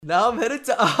Now I'm headed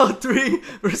to aisle 3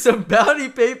 for some Bounty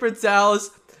paper towels.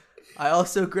 I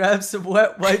also grabbed some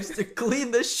wet wipes to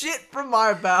clean the shit from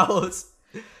my bowels.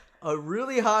 A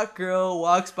really hot girl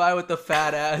walks by with a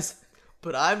fat ass,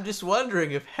 but I'm just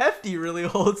wondering if Hefty really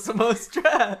holds the most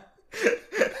strap.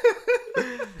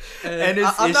 And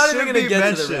I'm not even going to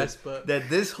get to the rest, but that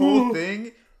this whole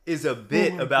thing is a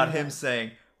bit about him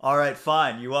saying, all right,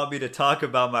 fine, you want me to talk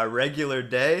about my regular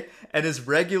day? And his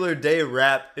regular day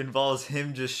rap involves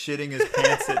him just shitting his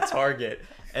pants at Target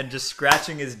and just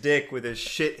scratching his dick with his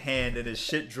shit hand in his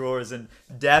shit drawers and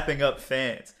dapping up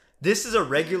fans. This is a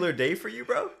regular day for you,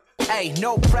 bro? Hey,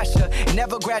 no pressure.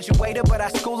 Never graduated, but I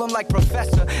school him like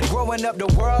professor. Growing up, the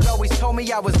world always told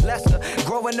me I was lesser.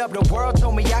 Growing up, the world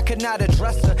told me I could not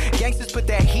address her. Gangsters put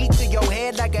that heat to your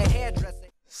head like a hairdresser.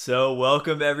 So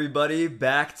welcome everybody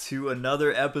back to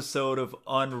another episode of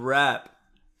Unwrap.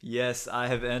 Yes, I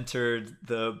have entered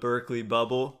the Berkeley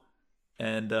bubble,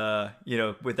 and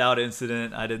without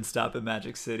incident, I didn't stop at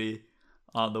Magic City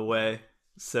on the way.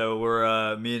 So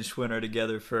we're me and Schwinn are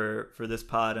together for this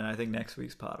pod, and I think next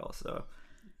week's pod also,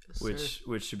 yes,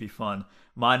 which should be fun.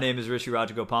 My name is Rishi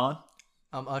Rajagopalan.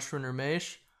 I'm Ashwin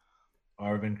Ramesh.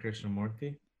 Arvind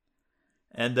Krishnamurthy.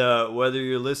 And whether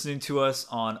you're listening to us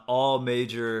on all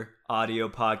major audio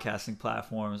podcasting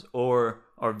platforms or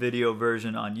our video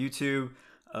version on YouTube,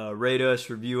 rate us,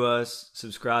 review us,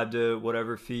 subscribe to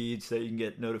whatever feed so that you can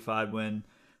get notified when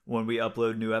we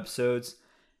upload new episodes.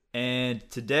 And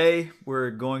today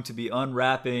we're going to be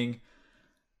unwrapping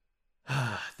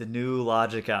the new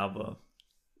Logic album.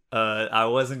 I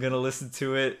wasn't gonna listen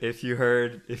to it if you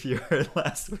heard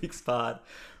last week's pod.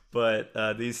 But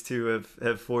these two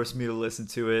have forced me to listen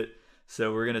to it.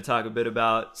 So we're going to talk a bit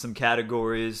about some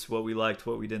categories, what we liked,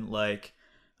 what we didn't like.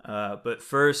 But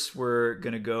first, we're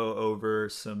going to go over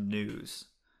some news.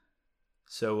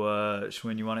 So,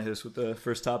 Schwinn, you want to hit us with the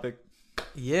first topic?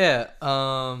 Yeah.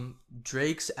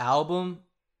 Drake's album,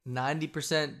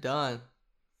 90% done.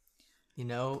 You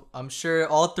know, I'm sure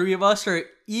all three of us are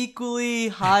equally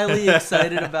highly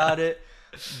excited about it.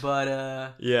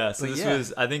 But this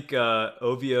was, I think,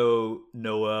 Ovio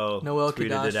Noel tweeted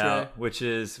Kadash, it out, which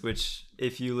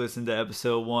if you listen to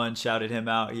episode 1, shouted him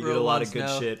out. He did a lot of good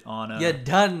shit on you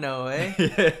done know,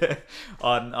 eh?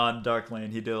 on Dark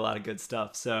Lane. He did a lot of good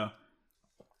stuff. So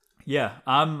yeah,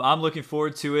 I'm looking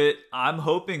forward to it. I'm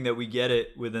hoping that we get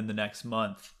it within the next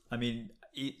month. I mean,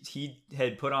 he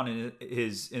had put on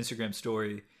his Instagram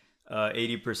story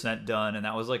 80% done, and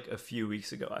that was like a few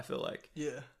weeks ago. I feel like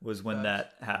was when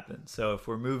that happened. So if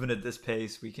we're moving at this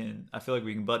pace, I feel like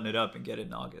we can button it up and get it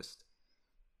in August.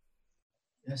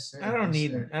 Yes, sir. I don't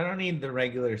need the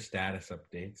regular status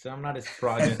updates. I'm not his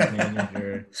project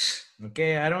manager.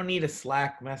 Okay, I don't need a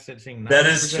Slack messaging. That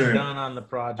is true. Done on the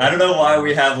project. I don't know why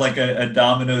we have like a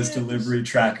Domino's delivery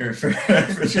tracker for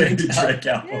the Drake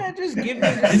album. Yeah, just give me.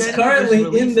 It's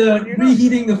currently in the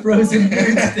reheating the frozen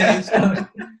food stage.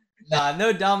 Nah,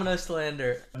 no Domino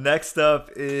slander. Next up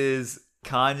is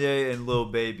Kanye and Lil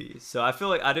Baby. So I feel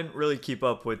like I didn't really keep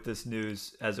up with this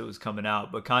news as it was coming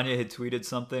out, but Kanye had tweeted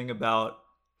something about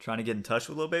trying to get in touch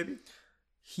with Lil Baby.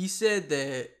 He said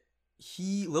that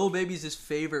Lil Baby's his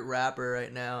favorite rapper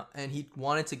right now, and he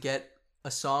wanted to get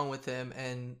a song with him,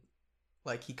 and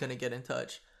like he couldn't get in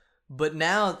touch. But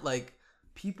now, like,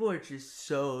 people are just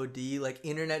so like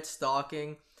internet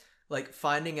stalking. Like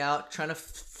finding out, trying to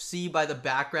see by the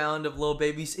background of Lil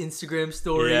Baby's Instagram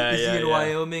story. Is he in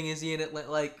Wyoming? Is he in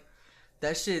Atlanta? Like,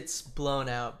 that shit's blown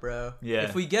out, bro. Yeah.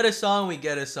 If we get a song, we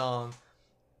get a song.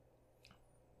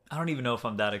 I don't even know if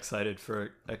I'm that excited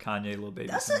for a Kanye Lil Baby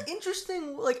That's song. an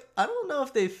interesting, like, I don't know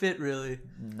if they fit really.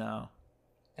 No.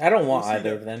 I don't want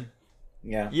either of them.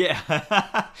 Yeah.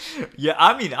 Yeah. Yeah,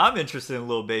 I mean, I'm interested in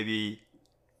Lil Baby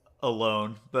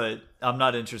alone, but I'm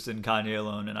not interested in Kanye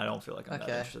alone, and I don't feel like I'm that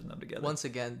interested in them together. Once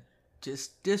again,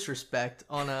 just disrespect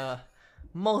on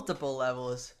multiple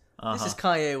levels. This is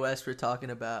Kanye West we're talking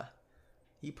about.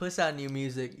 He puts out new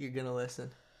music, you're gonna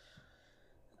listen.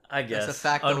 I guess that's a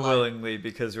fact unwillingly,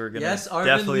 because we're gonna Arvind,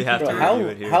 definitely have to review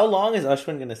it here. How long is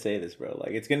Ashwin gonna say this, bro?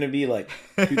 Like, it's gonna be like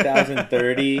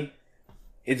 2030.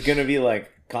 It's gonna be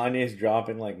like Kanye's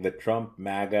dropping like the Trump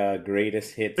MAGA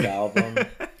greatest hits album.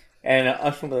 And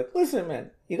Ashwin will be like, listen,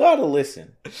 man, you gotta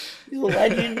listen. He's a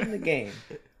legend in the game.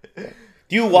 Do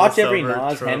you watch every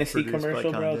Nas Hennessy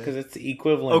commercial, bro? Because it's the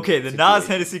equivalent. Okay, the Nas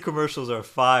Hennessy commercials are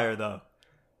fire, though.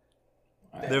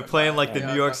 They're playing like the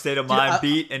New York State of Mind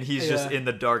beat, and he's just in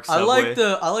the dark subway.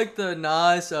 I like the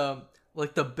Nas,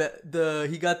 like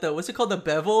he got the, what's it called, the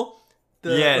bevel?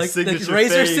 Signature the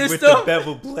razor fade system with the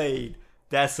bevel blade.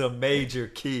 That's a major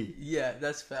key. Yeah,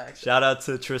 that's facts. Shout out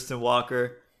to Tristan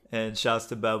Walker and shouts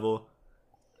to Bevel.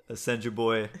 send your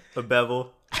boy a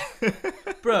bevel.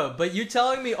 Bro, but you're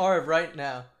telling me, Arv, right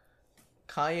now,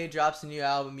 Kanye drops a new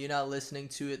album, you're not listening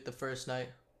to it the first night?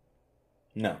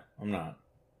 No, I'm not.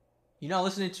 You're not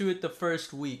listening to it the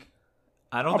first week?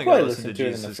 I don't I'll think I probably listened to listen to it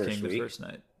in Jesus the King first the week. first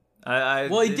night.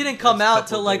 Well, he didn't come out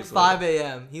till like 5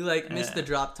 a.m. He like missed the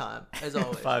drop time, as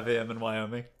always. 5 a.m. in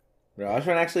Wyoming. Bro, I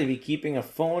should actually be keeping a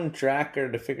phone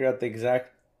tracker to figure out the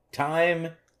exact time,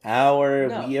 hour,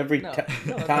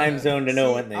 time zone to know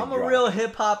See, when they I'm drop. a real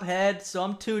hip hop head, so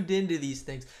I'm tuned into these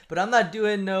things. But I'm not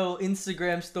doing no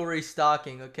Instagram story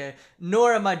stalking, okay?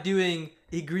 Nor am I doing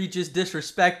egregious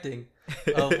disrespecting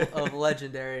of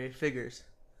legendary figures.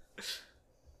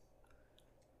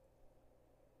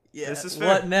 Yeah. This is fair.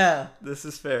 What now? This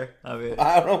is fair. I mean,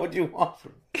 I don't know what you want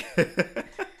from me.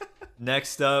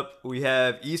 next up, we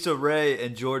have Issa Rae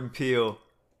and Jordan Peele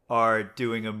are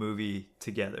doing a movie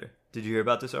together. Did you hear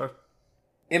about this, Arf?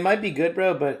 It might be good,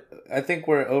 bro, but I think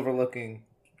we're overlooking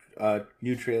a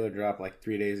new trailer drop like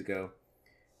 3 days ago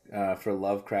for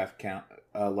Lovecraft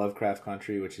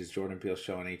Country, which is Jordan Peele's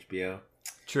show on HBO.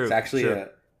 True. It's actually true. a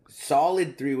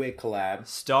solid 3-way collab.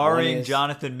 Starring One is-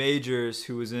 Jonathan Majors,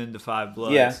 who was in The Five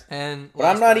Bloods. Yeah. And But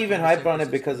I'm not Last even Night in hyped San on it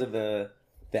Francisco. because of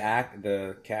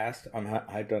the cast. I'm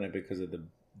hyped on it because of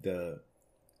the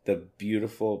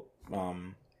beautiful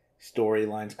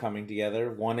storylines coming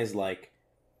together. One is like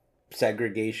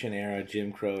segregation era,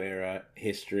 Jim Crow era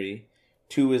history.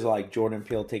 2 is like Jordan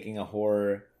Peele taking a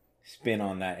horror spin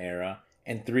on that era.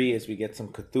 And 3 is we get some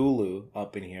Cthulhu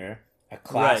up in here, a Right,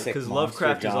 classic because monster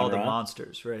Lovecraft is all the genre.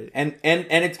 monsters, right? And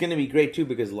it's going to be great too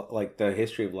because like the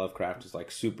history of Lovecraft is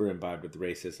like super imbibed with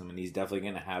racism, and he's definitely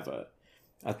going to have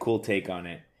a cool take on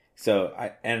it. So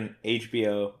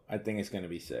HBO, I think it's going to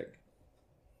be sick.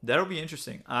 That'll be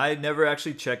interesting. I never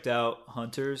actually checked out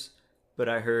Hunters, but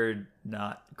I heard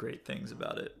not great things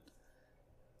about it.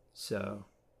 So,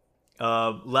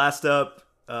 last up,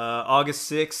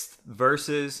 August 6th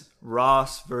versus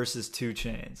Ross versus 2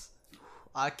 Chainz.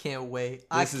 I can't wait.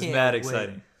 This is mad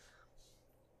exciting.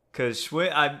 Because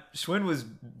Schwinn was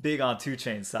big on 2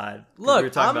 Chainz side. 'Cause Look, we were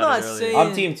talking I'm about not it earlier. saying-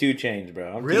 I'm Team 2 Chainz,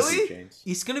 bro. I'm Really? Team 2 Chainz.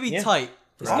 It's gonna be Yeah. tight.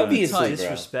 It's gonna be Obviously, tight. bro.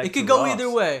 Disrespect It to could go Ross. either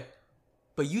way.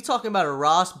 But you talking about a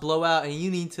Ross blowout, and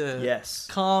you need to Yes.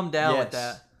 calm down with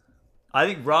Yes. that. I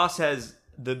think Ross has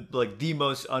the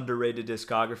most underrated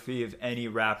discography of any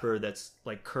rapper that's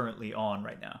like currently on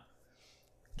right now.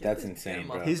 That's insane,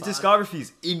 bro. His discography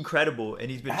is incredible, and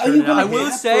he's been How you turning gonna out I will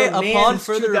cap say, for a man upon since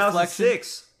further reflection,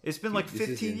 2006. It's been like This is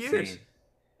 15 insane. years,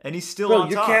 and he's still Bro, on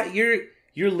top.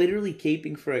 you're literally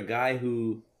caping for a guy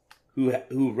who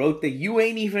wrote the "You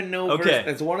Ain't Even Know" Okay, verse.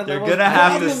 That's one of the they're most gonna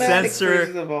have to problematic censor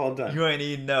verses of all time. You ain't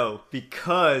even know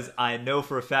because I know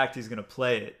for a fact he's gonna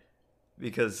play it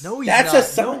because No, he's That's not. a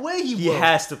sign- No way he he will.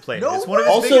 has to play it. No It's one of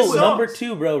his Also, biggest songs. number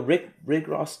 2, bro, Rick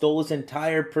Ross stole his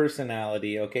entire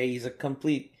personality. Okay, he's a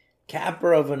complete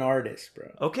capper of an artist, bro.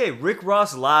 Okay, Rick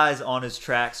Ross lies on his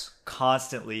tracks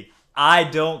constantly. I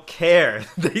don't care.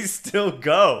 They still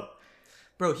go.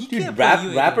 Bro, he Dude, can't play You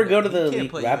Ain't Rapper Even Go Know. to He the can't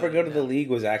League. play You Rapper Ain't Go to Even the Know. League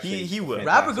was actually He a would.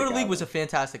 Rapper Go to fantastic League was a album.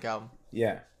 fantastic album.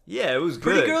 Yeah. Yeah, it was good.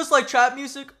 Pretty Girls Like Trap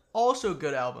Music, also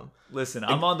good album. Listen,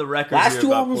 I'm on the record Last here 2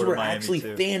 about albums Port of were Miami actually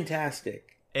too.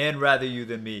 fantastic. And Rather You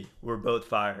Than Me were both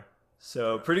fire.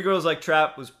 So Pretty Girls Like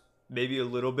Trap was maybe a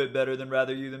little bit better than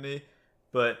Rather You Than Me,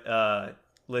 but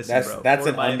listen, bro, That's Port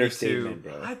of an Miami understatement, 2,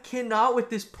 bro. I cannot with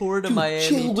this Port of Dude, Miami.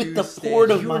 chill with 2 the stage.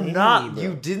 Port of You're Miami, not. bro.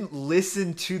 You didn't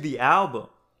listen to the album.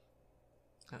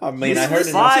 I mean, This I heard was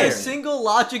it. fire. A single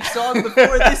Logic song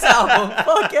before this album.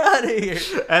 Fuck out of here.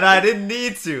 And I didn't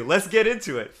need to. Let's get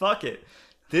into it. Fuck it.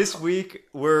 This week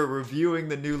we're reviewing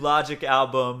the new Logic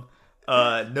album,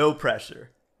 No Pressure,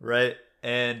 right?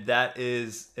 And that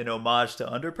is an homage to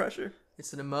Under Pressure.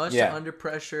 It's an homage Yeah. to Under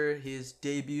Pressure, his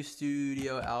debut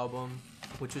studio album,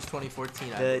 which was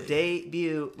 2014, I The believe.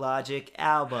 debut Logic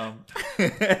album.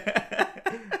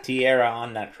 Tierra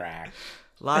on that track.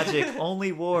 Logic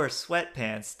only wore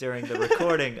sweatpants during the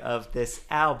recording of this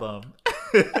album.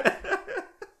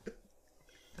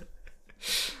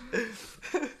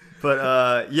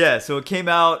 But yeah, so it came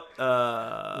out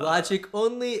Logic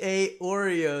only ate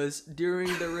Oreos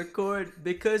during the record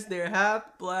because they're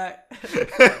half black.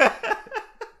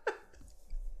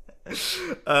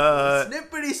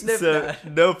 Snippity snip so that.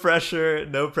 No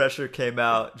Pressure came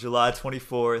out July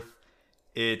 24th.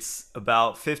 It's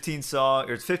about 15 songs,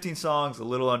 or it's 15 songs, a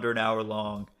little under an hour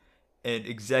long, and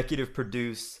executive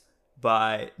produced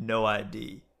by No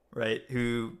ID, right?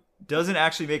 Who doesn't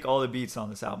actually make all the beats on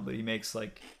this album, but he makes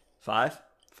like five.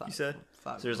 You said?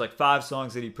 Five. So there's like 5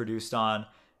 songs that he produced on,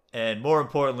 and more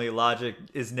importantly, Logic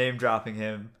is name dropping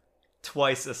him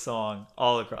twice a song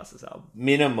all across this album.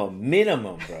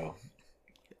 Minimum, bro.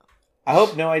 I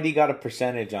hope No ID got a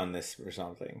percentage on this or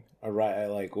something. All right,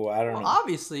 like, well, I don't know.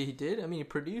 Obviously he did. I mean,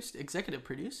 executive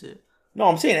produced it. No,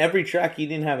 I'm saying every track he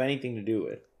didn't have anything to do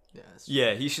with.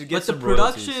 Yeah, he should get but some the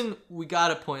production, royalties. we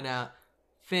gotta point out,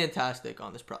 fantastic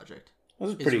on this project. It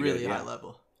was It's pretty really good. high Yeah.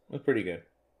 level. It was pretty good.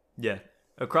 Yeah,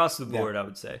 across the board, I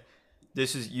would say.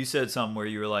 This is, you said something where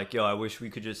you were like, "Yo, I wish we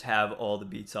could just have all the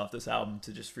beats off this album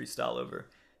to just freestyle over,"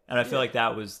 and I feel like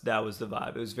that was the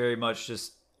vibe. It was very much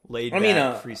just laid back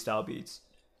freestyle beats.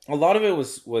 A lot of it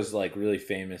was like really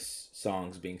famous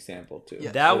songs being sampled too.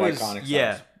 Yeah. That Like was iconic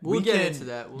yeah. songs. We'll get into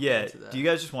that. Do you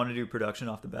guys just want to do production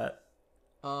off the bat?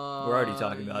 We're already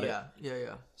talking about it.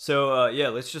 Yeah. So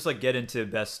let's just like get into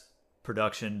best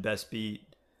production, best beat,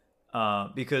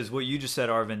 because what you just said,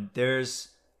 Arvin,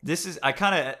 I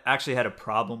kind of actually had a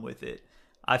problem with it.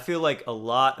 I feel like a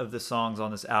lot of the songs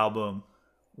on this album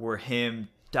were him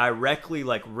directly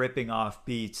like ripping off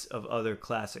beats of other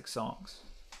classic songs,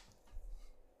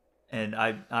 and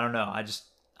I don't know,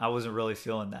 I wasn't really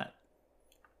feeling that.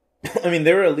 I mean,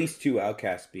 there were at least 2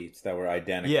 Outkast beats that were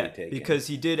identically taken. Because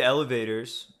he did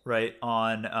Elevators right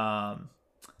on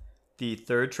the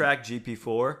third track,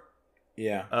 GP4.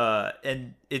 Yeah.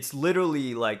 And it's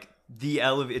literally like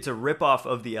it's a ripoff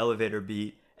of the Elevator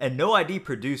beat, and No ID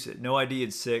produced it. No ID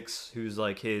is Six, who's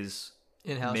like his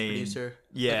In-house producer.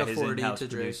 Yeah, like a his 4D in-house to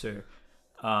Drake. producer.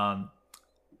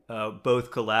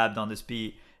 Both collabed on this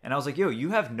beat, and I was like, "Yo,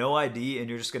 you have No ID, and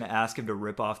you're just gonna ask him to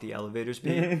rip off the Elevators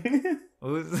beat?"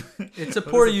 It's a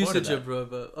poor usage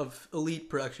of elite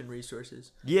production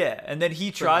resources. Yeah, and then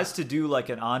he tries to do like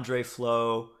an Andre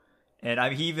flow, and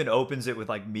he even opens it with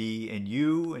like Me and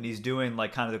You, and he's doing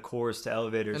like kind of the chorus to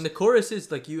Elevators. And the chorus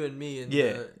is like You and Me in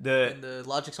the the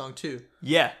Logic song too.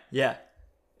 Yeah,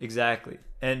 exactly.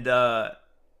 And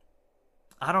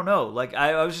I don't know, like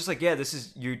I was just like, yeah,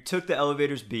 you took the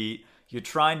Elevators beat, you're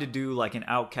trying to do like an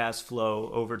Outkast flow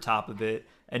over top of it,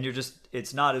 and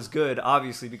it's not as good,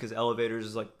 obviously, because Elevators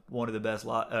is like one of the best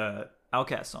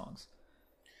Outkast songs.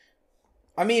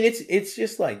 I mean, it's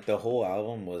just like the whole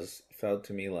album felt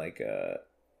to me like a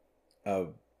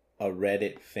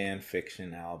Reddit fan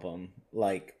fiction album.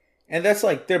 Like, and that's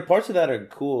like, there are parts of that are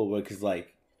cool because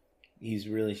like he's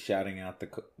really shouting out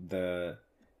the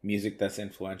music that's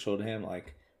influential to him.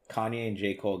 Like Kanye and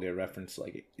J. Cole get referenced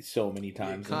like so many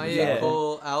times. Kanye,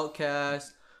 Cole,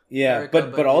 Outkast. Yeah,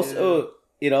 but also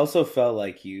it also felt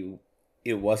like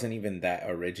it wasn't even that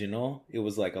original. It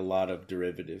was like a lot of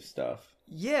derivative stuff.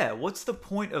 Yeah, what's the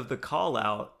point of the call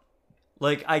out?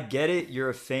 Like, I get it, you're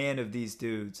a fan of these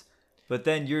dudes, but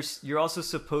then you're also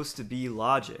supposed to be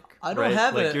Logic.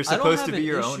 You're supposed to be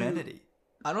your own entity.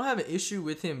 I don't have an issue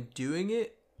with him doing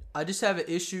it. I just have an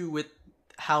issue with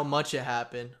how much it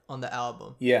happened on the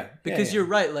album. Yeah. Because you're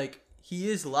right, like he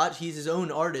is Logic, he's his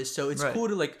own artist, so it's cool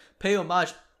to like pay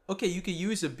homage. Okay, you could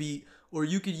use a beat or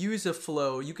you could use a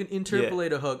flow, you can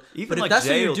interpolate a hook. Even but like if that's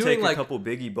Jay will what you're doing, take like a couple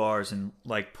Biggie bars and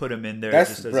like put them in there.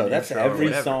 That's just as bro. an That's intro every or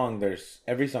whatever. song. There's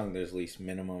at least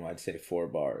minimum. I'd say 4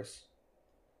 bars.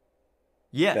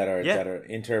 Yeah, that are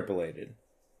interpolated,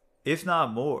 if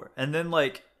not more. And then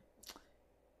like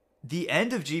the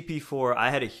end of GP4,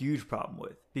 I had a huge problem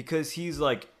with because he's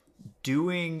like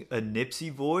doing a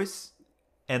Nipsey voice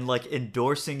and like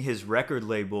endorsing his record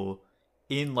label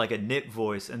in like a Nip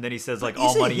voice, and then he says like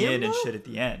all money in and shit at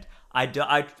the end. I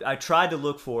tried to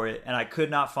look for it and I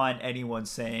could not find anyone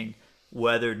saying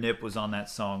whether Nip was on that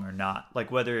song or not,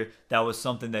 like whether that was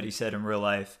something that he said in real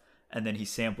life and then he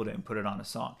sampled it and put it on a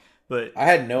song. But I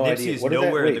had no Nipsey idea. is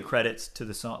nowhere in the credits to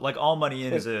the song. Like all money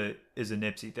in is a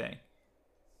Nipsey thing.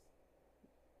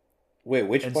 Wait,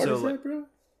 which part is that, bro?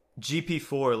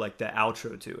 GP4, like the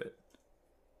outro to it.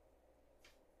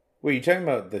 Wait, you talking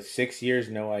about the 6 years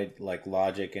like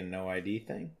Logic and No ID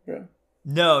thing, bro?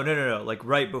 No. Like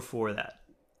right before that,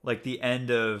 like the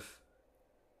end of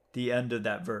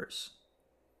that verse.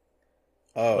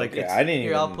 Oh, like okay. I didn't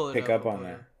even pick up on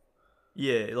that.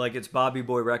 Yeah, like it's Bobby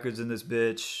Boy Records in this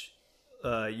bitch.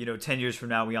 10 years from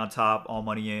now we on top, all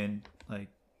money in, like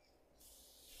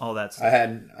all that stuff.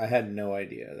 I had no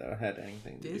idea that had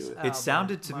anything to do with it. It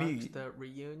sounded to me the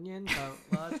reunion of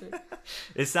Logic.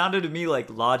 It sounded to me like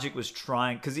Logic was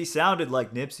trying, because he sounded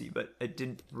like Nipsey, but it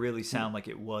didn't really sound like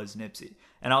it was Nipsey.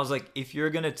 And I was like, if you're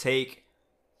gonna take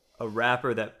a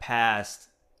rapper that passed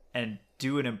and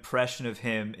do an impression of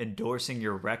him endorsing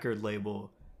your record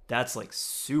label, that's like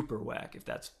super whack if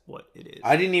that's what it is.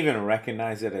 I didn't even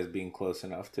recognize it as being close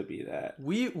enough to be that.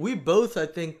 We both, I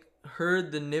think,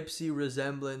 heard the Nipsey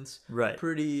resemblance right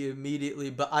pretty immediately,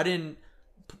 but I didn't.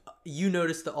 You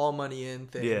noticed the all money in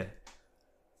thing. Yeah.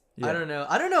 Yeah. I don't know.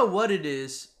 I don't know what it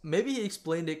is. Maybe he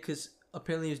explained it because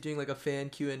apparently he was doing like a fan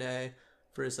Q&A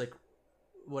for his like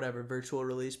whatever virtual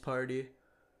release party.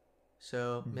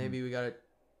 So maybe we gotta.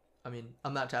 I mean,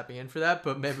 I'm not tapping in for that,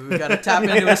 but maybe we gotta tap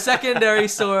into a secondary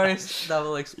source that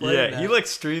will explain. Yeah, that. he like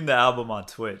streamed the album on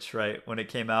Twitch, right, when it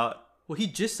came out. Well, he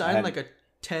just signed like a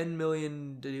 10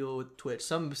 million deal with Twitch.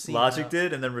 Some Logic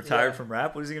did, and then retired Yeah. from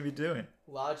rap. What is he gonna be doing?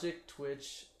 Logic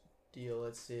Twitch deal.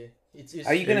 Let's see. It's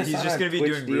Are you gonna He's sign just a gonna be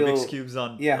Twitch doing deal? Rubik's cubes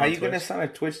on. Yeah, how on you gonna Twitch? sign a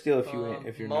Twitch deal if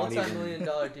you're not multi-million even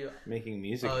dollar deal? making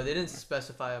music? Oh, they didn't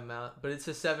specify amount, but it's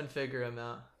a 7-figure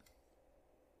amount.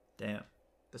 Damn.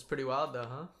 That's pretty wild, though,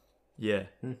 huh? Yeah.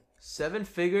 7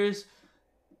 figures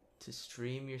to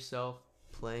stream yourself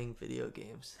playing video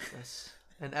games. That's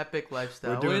an epic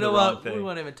lifestyle. We're doing Well, you the know wrong what? thing. We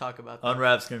won't even talk about that.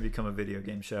 Unwrap's gonna become a video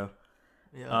game show.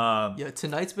 Yeah. Yeah,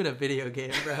 tonight's been a video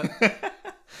game, bro.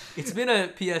 It's been a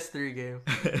PS3 game.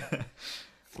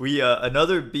 We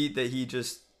another beat that he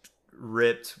just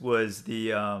ripped was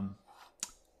the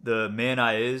Man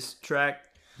I Is track.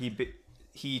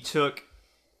 He took.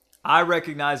 I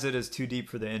recognize it as Too Deep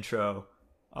for the intro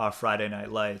off Friday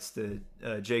Night Lights, the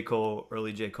early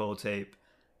J. Cole tape,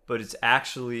 but it's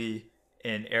actually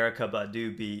an Erykah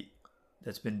Badu beat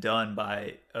that's been done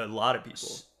by a lot of people.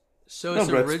 So No, it's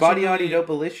bro, it's Spotty originally... Audi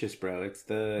Dopalicious, bro. It's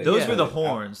the Those Yeah. were the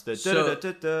horns, the So-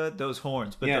 da-da-da-da-da, those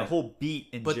horns, but Yeah. the whole beat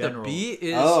in But general. the beat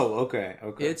is... Oh, okay.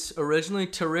 It's originally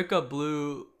Tarika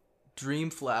Blue Dream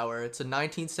Flower. It's a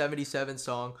 1977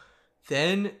 song.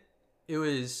 Then it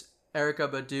was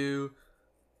Erykah Badu.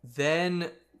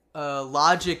 Then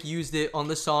Logic used it on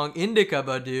the song Indica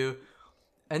Badu.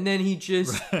 And then he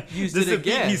just used This it is a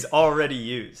beat again. he's already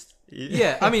used.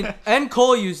 Yeah, I mean, and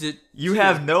Cole used it. You too.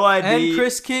 have no idea. And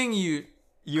Chris King You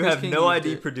Chris have King no used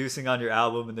idea it. producing on your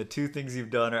album, and the two things you've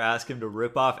done are ask him to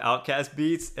rip off Outkast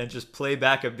beats and just play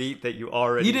back a beat that you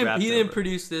already He didn't. rapped He didn't over.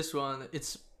 produce this one.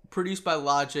 It's produced by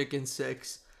Logic and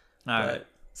Six. All right.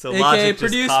 So AKA Logic just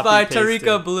produced by copy-pasted.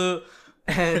 Tarika Blue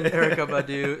and Erykah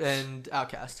Badu and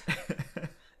Outkast.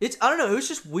 I don't know. It was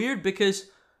just weird because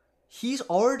he's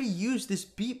already used this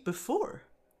beat before.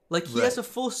 Like he has Right. a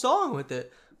full song with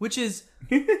it, which is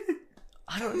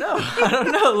I don't know.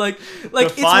 Like The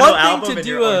it's final one album thing to and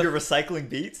do you're recycling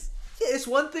beats. yeah, it's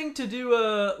one thing to do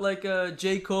a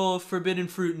J. Cole Forbidden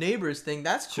Fruit Neighbors thing.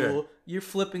 That's cool. Sure. You're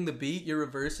flipping the beat, you're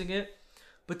reversing it,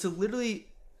 but to literally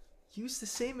use the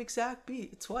same exact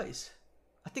beat twice.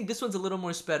 I think this one's a little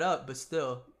more sped up, but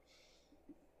still.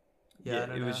 Yeah, I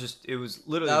don't it know. was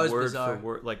literally That was word bizarre. for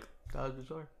word, like That was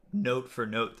bizarre. note for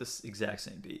note, this exact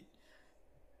same beat,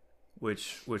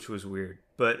 which was weird.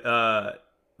 But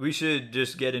we should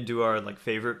just get into our like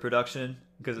favorite production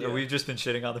because Yeah. we've just been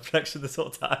shitting on the production this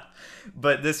whole time.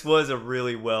 But this was a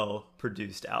really well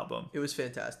produced album. It was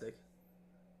fantastic.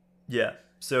 Yeah.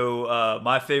 So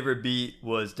my favorite beat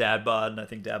was Dad Bod, and I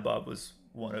think Dad Bod was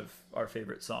one of our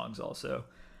favorite songs also.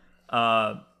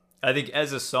 I think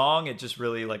as a song, it just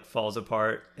really like falls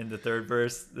apart in the third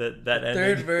verse. That ending.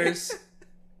 Third verse.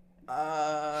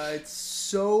 It's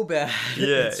so bad.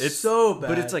 Yeah, it's so bad.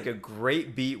 But it's like a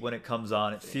great beat when it comes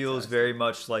on. It feels very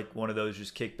much like one of those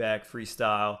just kickback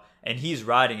freestyle, and he's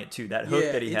riding it too. That hook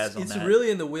that he has on it's that. really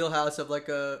in the wheelhouse of like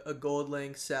a Gold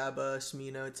Link, Saba,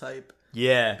 Smino type.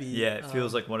 Yeah, beat. yeah. It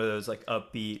feels like one of those like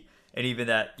upbeat, and even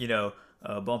that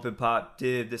bump and pop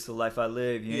div. This the life I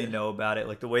live. You didn't know about it.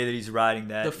 Like the way that he's riding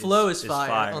that. The flow is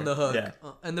fire on the hook. Yeah.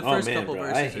 And the Oh first man, couple bro,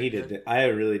 verses. I are hated good. it. I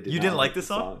really did. You not didn't like like this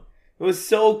song? It was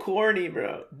so corny,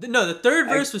 bro. No, the third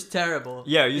verse was terrible.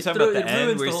 Yeah, are you It talking threw- about the it end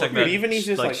ruins where he's the talking whole about thing. Even he's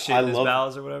just like, shit I in his love-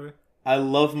 bowels or whatever? I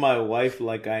love my wife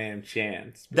like I am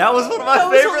Chance. bro. That was one of my That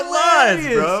was favorite lines,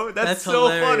 hilarious. bro. That's so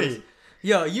hilarious. funny.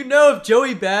 Yo, you know if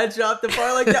Joey Bad dropped the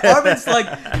part like that, Armin's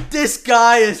like, this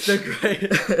guy is the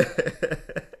greatest.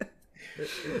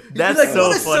 That's like, so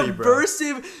what a funny, bro.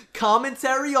 subversive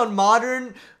commentary on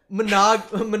modern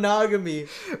monogamy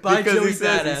by Because Joey he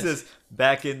says, Badass.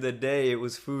 back in the day it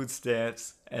was food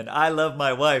stamps, and I love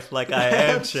my wife like I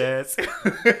am Chance,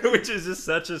 which is just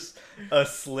such a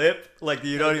slip. Like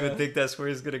you don't even think that's where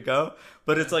he's gonna go,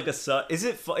 but it's like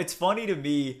it's funny to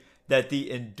me that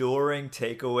the enduring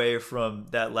takeaway from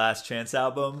that last Chance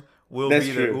album will That's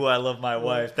be true. the "Ooh, I love my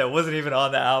wife" that wasn't even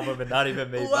on the album and not even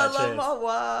made Ooh, by I love Chance. my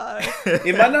wife.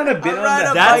 It might not have been I'll on ride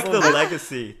that a That's album. the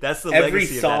legacy. That's the Every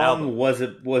legacy of that album.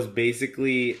 song was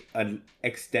basically an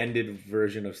extended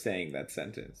version of saying that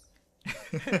sentence.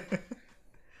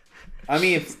 I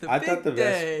mean, I thought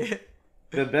the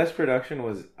best production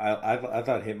was I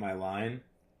thought "Hit My Line,"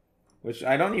 which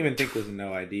I don't even think was a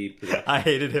No ID production. I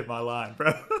hated Hit My Line,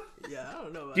 bro. Yeah, I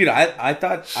don't know about Dude, that. I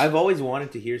thought I've always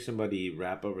wanted to hear somebody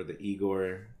rap over the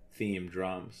Igor theme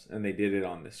drums, and they did it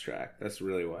on this track. That's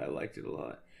really why I liked it a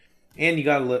lot. And you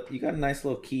got a nice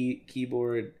little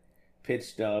keyboard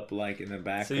pitched up like in the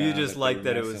background. So you just like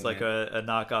that it was like a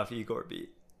knockoff Igor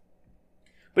beat.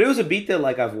 But it was a beat that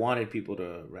like I've wanted people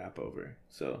to rap over.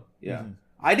 So yeah,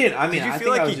 Mm-hmm. I did. I mean, did you I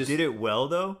feel think like he did it well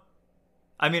though?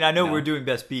 I mean, I know we're doing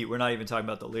best beat. We're not even talking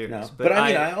about the lyrics. No, but I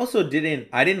mean, I also didn't.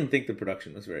 I didn't think the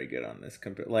production was very good on this.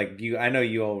 Like you, I know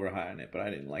you all were high on it, but I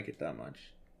didn't like it that much.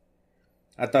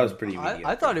 I thought it was pretty mediocre.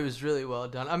 I thought it was really well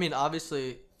done. I mean,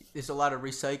 obviously, there's a lot of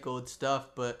recycled stuff,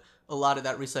 but a lot of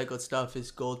that recycled stuff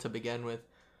is gold to begin with.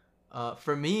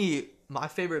 For me, my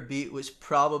favorite beat was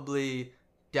probably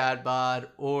Dad Bod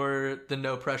or the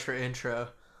No Pressure intro.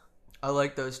 I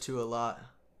like those two a lot.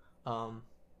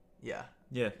 Yeah.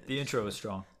 Yeah, the intro was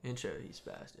strong. Intro, he's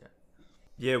fast, yeah.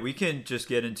 Yeah, we can just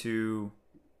get into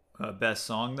best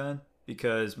song then,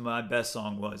 because my best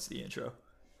song was the intro.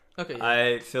 Okay. Yeah.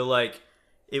 I feel like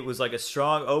it was like a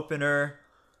strong opener,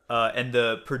 and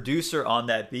the producer on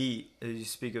that beat, as you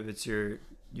speak of it's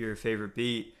your favorite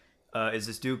beat, is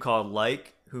this dude called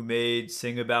Like, who made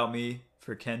Sing About Me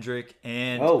for Kendrick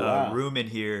and Room in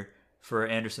Here for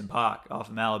Anderson .Paak off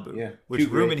of Malibu. Yeah, which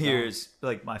Room in Here is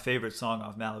like my favorite song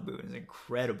off Malibu. It's an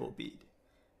incredible beat.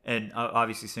 And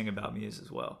obviously Sing About Me is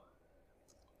as well.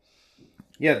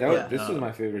 Yeah, this was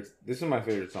my favorite. This was my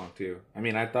favorite song too. I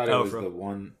mean, I thought it was the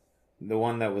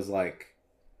one that was like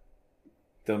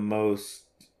the most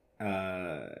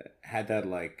had that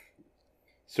like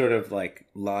sort of like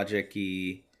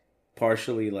Logic-y,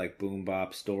 partially like boom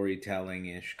bop storytelling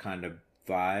ish kind of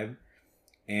vibe,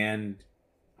 and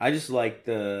I just like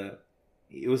it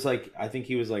was like, I think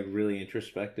he was like really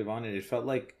introspective on it. It felt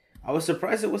like, I was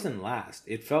surprised it wasn't last.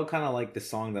 It felt kind of like the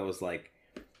song that was like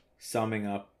summing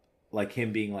up, like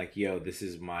him being like, yo, this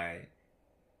is my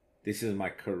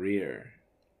career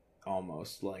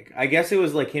almost. Like, I guess it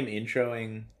was like him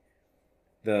introing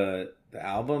the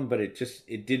album, but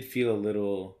it did feel a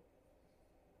little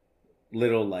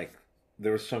like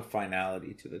there was some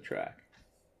finality to the track.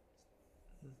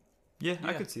 Yeah,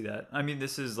 I could see that. I mean,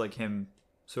 this is like him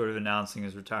sort of announcing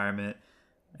his retirement,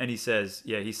 and he says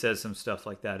some stuff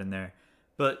like that in there.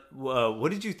 But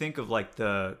what did you think of like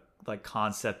the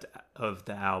concept of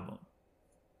the album?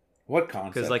 What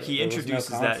concept? Because like he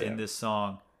introduces that in this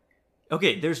song.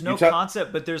 Okay, there's no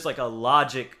concept, but there's like a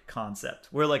Logic concept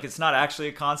where like it's not actually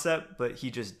a concept, but he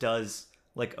just does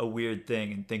like a weird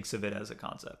thing and thinks of it as a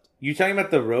concept. You talking about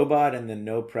the robot and the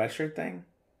No Pressure thing?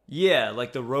 Yeah,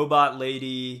 like the robot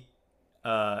lady.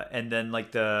 And then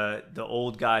like the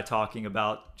old guy talking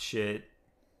about shit,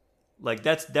 like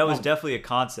that was definitely a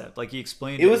concept. Like he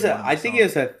explained. I think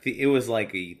it was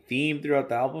like a theme throughout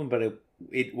the album, but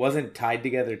it wasn't tied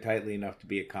together tightly enough to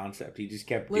be a concept. He just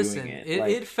kept doing it.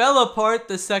 It fell apart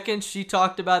the second she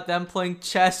talked about them playing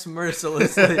chess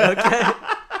mercilessly. Okay.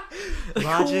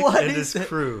 Logic and his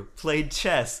crew played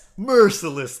chess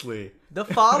mercilessly. The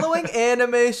following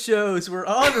anime shows were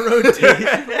on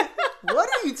rotation. What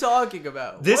are you talking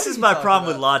about? This is my problem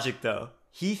with Logic, though.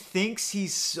 He thinks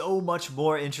he's so much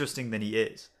more interesting than he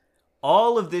is.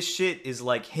 All of this shit is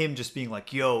like him just being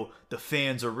like, yo, the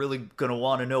fans are really gonna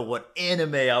want to know what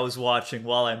anime I was watching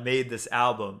while I made this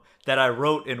album that I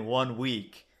wrote in 1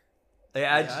 week.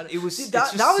 It was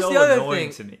just so annoying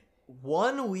to me.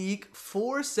 1 week,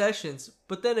 4 sessions,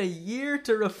 but then a year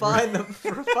to refine the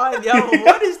album.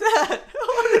 What is that?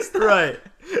 What is that? Right.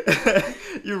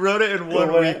 You wrote it in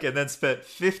 1 week and then spent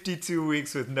 52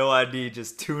 weeks with No ID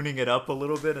just tuning it up a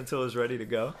little bit until it was ready to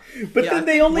go. But then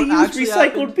they only use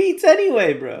recycled beats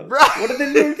anyway, bro. What are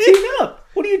they doing to tune up?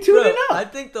 What are you tuning up? I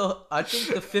think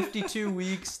the 52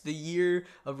 weeks, the year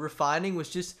of refining was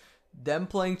just them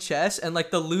playing chess, and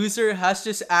like the loser has to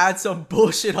just add some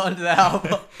bullshit onto the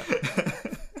album.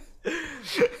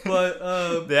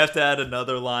 But they have to add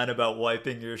another line about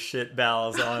wiping your shit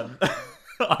bowels on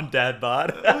on Dad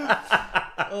Bod.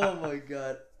 Oh my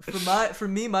god! For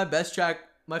me, my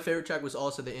favorite track was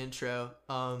also the intro.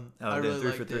 I really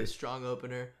liked the strong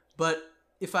opener. But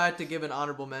if I had to give an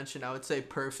honorable mention, I would say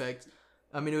Perfect.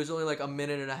 I mean, it was only like a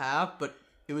minute and a half, but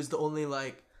it was the only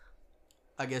like,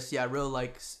 I guess, real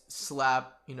like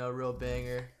slap, real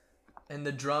banger. And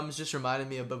the drums just reminded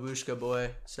me of Babushka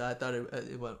Boy, so I thought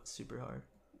it went super hard.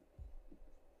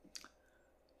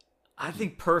 I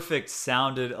think Perfect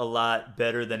sounded a lot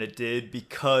better than it did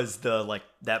because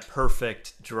that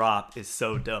perfect drop is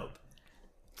so dope.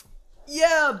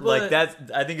 Yeah, but like that's,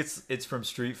 I think it's from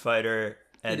Street Fighter,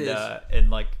 and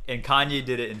and Kanye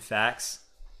did it in Facts.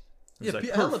 Yeah,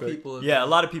 like, a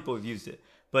lot of people have used it.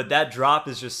 But that drop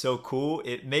is just so cool.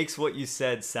 It makes what you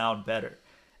said sound better.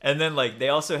 And then like they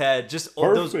also had just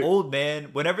those old man,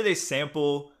 whenever they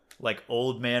sample like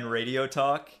old man radio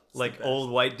talk, like best. old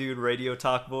white dude radio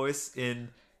talk voice in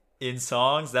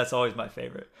songs. That's always my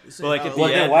favorite. say But like how- at Well,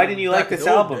 the then end, why didn't you like back in this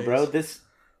the old album, bro? days.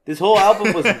 This whole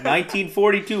album was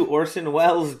 1942. Orson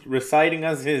Welles reciting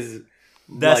us his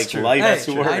That's like true. life Hey,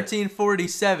 tour.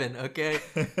 1947. Okay.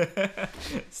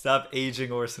 Stop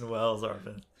aging Orson Welles,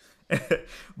 Arvin.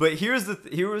 But here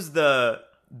was the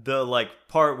like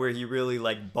part where he really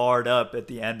like barred up at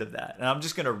the end of that, and I'm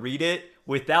just gonna read it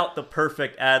without the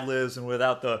perfect ad libs and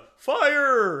without the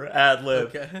fire ad lib,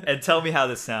 Okay. and tell me how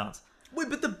this sounds. Wait,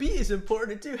 but the beat is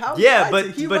important too. How? Yeah, he rides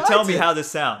it. He but tell rides me it. how this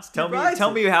sounds. Tell rides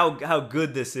me it. how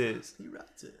good this is. He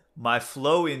rides it. My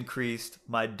flow increased,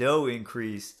 my dough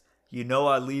increased. You know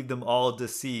I leave them all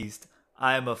deceased.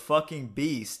 I am a fucking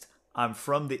beast. I'm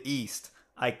from the east.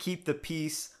 I keep the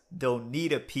peace, don't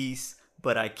need a piece,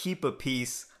 but I keep a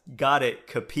piece. Got it,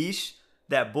 capiche?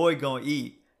 That boy gon'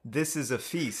 eat. This is a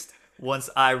feast. Once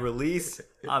I release,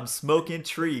 I'm smoking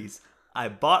trees. I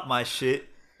bought my shit.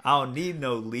 I don't need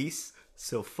no lease.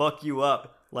 So fuck you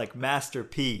up like Master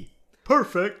P.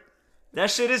 Perfect. That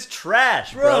shit is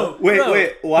trash, bro. Wait, Bro,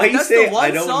 why like, you that's say the one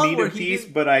I don't song need where a he piece,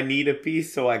 didn't- but I need a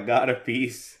piece, so I got a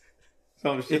piece.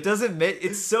 Some It shit. doesn't make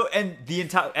it's so, and the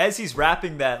entire as he's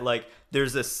rapping that, like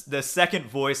there's the second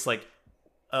voice like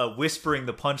whispering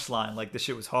the punchline like the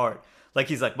shit was hard. Like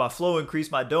he's like, my flow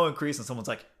increased, my dough increased, and someone's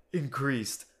like,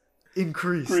 increased,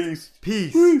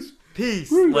 peace,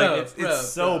 peace. Like Bro, it's bro,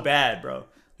 so bro. bad, bro.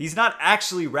 He's not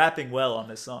actually rapping well on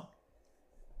this song.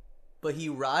 But he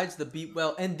rides the beat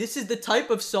well, and this is the type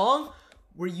of song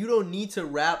where you don't need to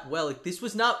rap well. Like this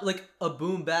was not like a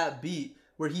boom bap beat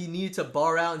where he needed to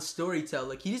bar out and storytell.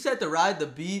 Like he just had to ride the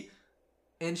beat,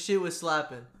 and shit was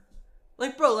slapping.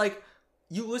 Like bro, like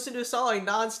you listen to a song like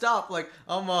nonstop, like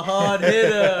I'm a hard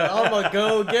hitter, I'm a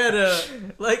go getter.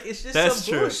 Like it's just That's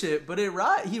some true. bullshit. But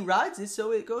he rides it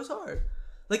so it goes hard.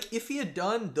 Like if he had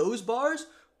done those bars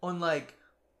on like,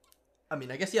 I mean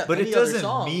I guess yeah, But any it other doesn't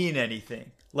song. mean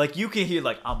anything. Like you can hear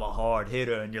like I'm a hard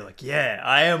hitter, and you're like, yeah,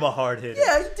 I am a hard hitter.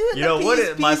 Yeah, he did. You know what?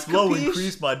 Piece, My piece, flow capiche.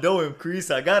 increased, my dough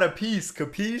increased. I got a piece,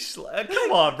 capiche? Like,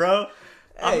 come on, bro.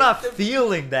 I'm Hey, not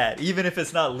feeling that, even if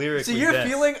it's not lyrically. So you're dense.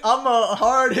 feeling I'm a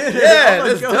hard hitter. Yeah, I'm a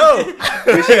that's go- dope.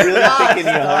 We should really Stop, thinking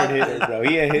a hard stop. hitter, bro.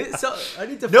 He a hit. So, I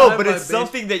need to No, find but my it's bass-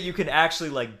 something that you can actually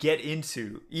like get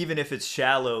into, even if it's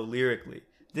shallow lyrically.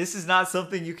 This is not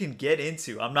something you can get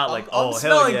into. I'm not like, I'm oh hell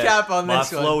smelling yeah, cap on my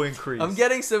this flow one. increased. I'm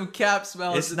getting some cap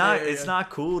smells. It's in not. there, It's yeah. not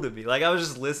cool to me. Like I was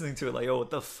just listening to it, like, oh, what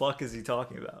the fuck is he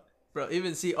talking about? Bro,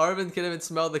 even see Arvin can even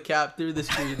smell the cap through the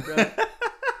screen, bro.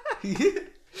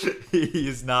 He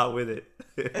is not with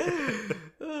it.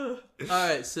 All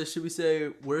right, so should we say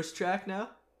worst track now?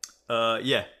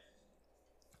 Yeah.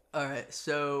 All right,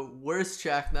 so worst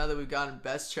track now that we've gotten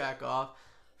best track off.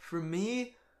 For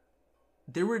me,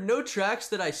 there were no tracks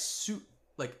that I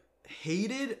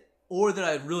hated or that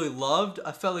I really loved.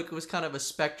 I felt like it was kind of a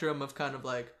spectrum of kind of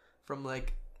like from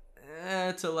like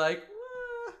to like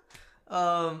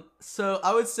so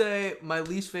I would say my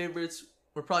least favorites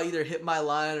were probably either Hit My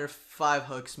Line or Five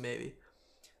Hooks maybe.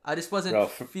 I just wasn't Bro,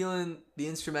 feeling the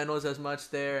instrumentals as much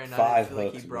there, and I Five didn't feel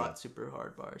like Hooks, he brought bro. super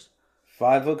hard bars.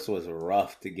 Five Hooks was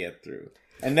rough to get through.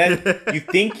 And then you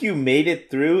think you made it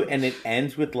through, and it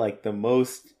ends with like the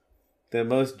most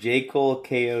J. Cole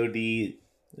KOD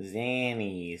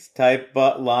Xannies type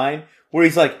line where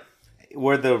he's like,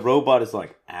 where the robot is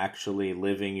like, actually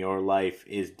living your life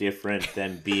is different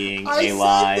than being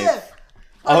alive.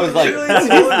 I was like, literally what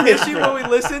told is this, Nishi bro? when we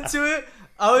listened to it,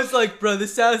 I was like, bro,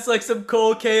 this sounds like some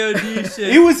Cole KOD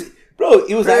shit. It was, bro.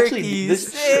 It was actually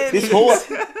Turkeys,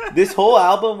 this whole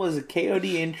album was a KOD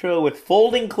intro with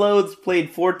folding clothes played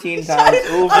 14 times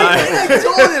over.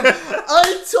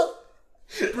 I told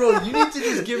bro, you need to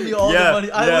just give me all Yeah, the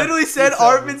money. I yeah, literally said you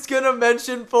told me. Arvin's gonna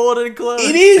mention folding clothes.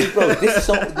 It is, bro. This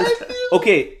song.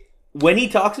 Okay, when he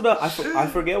talks about, I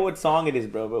forget what song it is,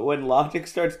 bro. But when Logic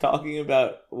starts talking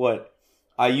about what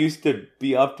I used to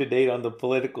be up to date on the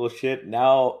political shit,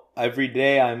 now every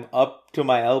day I'm up to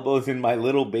my elbows in my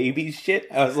little baby shit.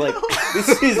 I was like,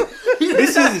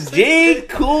 this is J.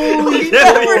 Cole. He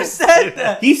never said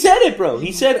that. He said it, bro.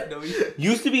 He said No, he-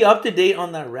 used to be up to date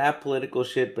on that rap political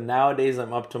shit, but nowadays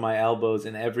I'm up to my elbows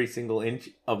in every single inch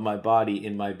of my body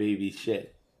in my baby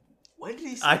shit. When did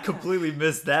he say I that? completely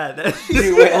missed that.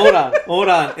 Dude, wait, hold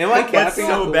on. Am I That's capping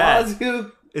so on the bad.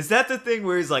 wazoo? Is that the thing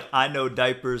where he's like, I know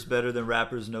diapers better than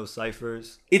rappers know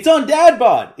ciphers? It's on Dad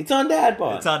Bod. It's on Dad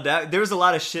Bod. It's on that. There's a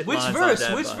lot of shit. Which lines verse? On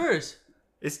Dad Which Bod. verse?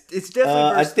 It's definitely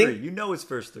I verse think- 3. You know it's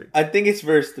verse 3. I think it's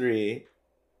verse 3.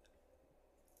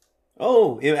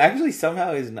 Oh, it actually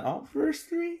somehow is not verse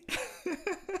 3?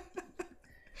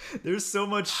 There's so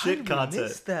much How shit did we content.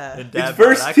 miss that? in It's Dad Bod.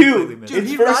 verse I 2. completely missed Dude,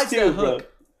 It's he verse rides 2, that bro. hook.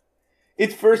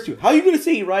 It's verse 2. How are you going to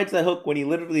say he rides that hook when he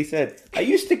literally said, I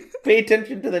used to pay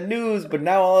attention to the news, but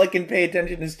now all I can pay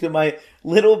attention is to my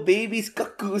little baby's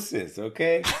cacooses,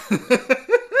 okay?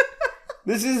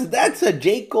 That's a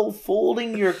J. Cole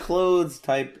folding your clothes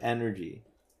type energy.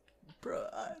 Bro,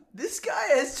 this guy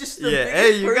has just the Yeah, biggest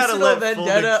hey, you gotta personal let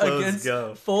vendetta folding clothes against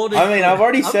go. folding. I mean, I've clothes.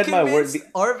 already I'm said my word.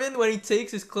 convinced Arvin, when he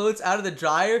takes his clothes out of the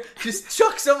dryer, just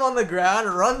chucks them on the ground,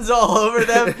 runs all over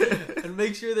them, and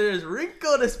makes sure they're as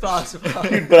wrinkled as possible.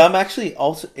 Dude, but I'm actually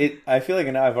also... I feel like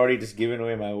now I've already just given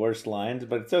away my worst lines,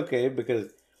 but it's okay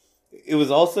because it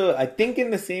was also... I think in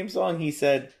the same song he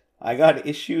said, I got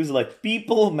issues like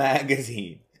People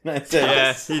magazine. And I said,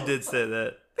 Yeah, he did say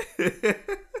that.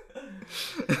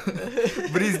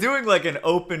 But he's doing like an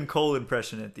open Cole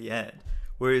impression at the end,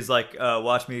 where he's like,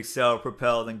 watch me excel,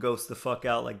 propel, then ghost the fuck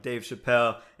out like Dave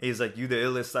Chappelle. And he's like, you the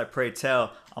illest, I pray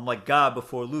tell. I'm like God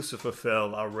before Lucifer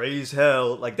fell. I raise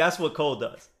hell. Like, that's what Cole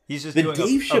does. He's just the doing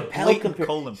Dave a Chappelle blatant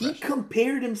Cole he impression.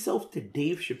 compared himself to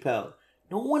Dave Chappelle.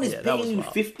 No one is Yeah, that was paying you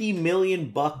wild. $50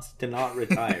 million to not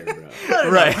retire, bro.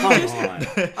 Right. Come on. I don't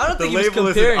The think he was label isn't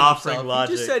comparing offering himself. logic.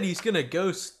 He just said he's gonna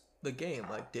ghost the game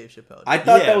like Dave Chappelle. I did.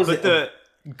 thought Yeah, that was but the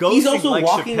He's ghosting also like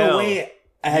walking Chappelle away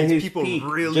at means his people peak,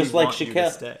 really just like want you to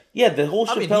Chappelle. stay. Yeah, the whole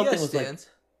I mean, Chappelle he thing has was like, stands.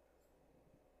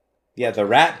 yeah, the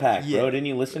Rat Pack, Yeah. bro. Didn't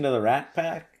you listen to the Rat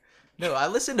Pack? No, I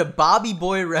listen to Bobby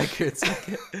Boy Records.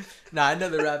 Nah, I know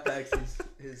the Rat Pack's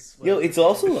his Yo, it's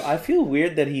also, I feel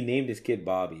weird that he named his kid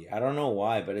Bobby. I don't know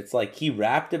why, but it's like he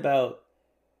rapped about,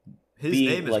 His being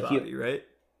name is like Bobby, right?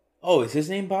 oh, is his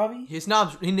name Bobby? his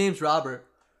name's Robert.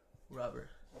 Robert.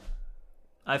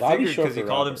 I Bobby figured short because he for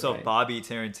called Robert, himself right? Bobby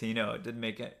Tarantino. It didn't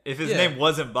make it. If his Yeah. name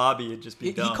wasn't Bobby, it'd just be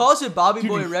He dumb. calls it Bobby Dude,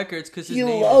 Boy Records because his He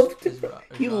name loves is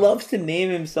he Robert. loves to name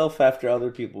himself after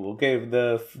other people. Okay,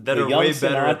 the that the are young way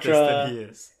better at this than he Sinatra,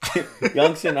 is.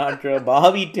 young Sinatra,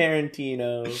 Bobby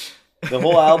Tarantino. The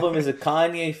whole album is a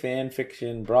Kanye fan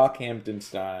fiction, Brockhampton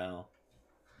style.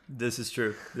 This is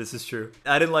true. This is true.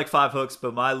 I didn't like Five Hooks,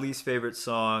 but my least favorite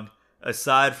song,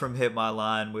 aside from Hit My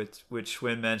Line, which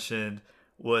Schwinn mentioned,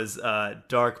 was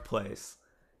Dark Place.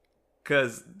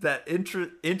 Because that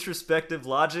introspective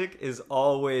logic is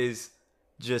always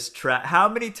just How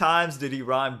many times did he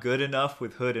rhyme good enough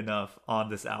with hood enough on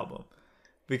this album?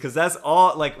 Because that's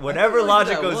all, like, whenever only did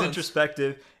Logic that goes once.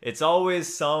 introspective, it's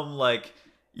always some, like,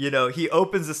 you know, he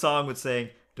opens the song with saying,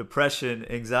 depression,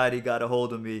 anxiety got a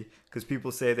hold of me because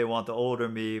people say they want the older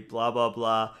me, blah, blah,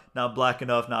 blah. Not black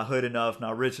enough, not hood enough,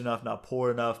 not rich enough, not poor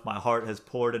enough. My heart has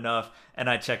poured enough. And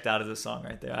I checked out of the song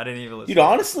right there. I didn't even listen Dude, to it.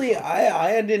 honestly,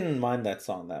 I didn't mind that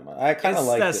song that much. I kind of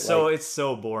liked it. Like, It's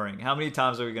so boring. How many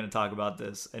times are we going to talk about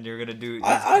this? And you're going to do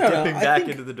I don't know. dipping I back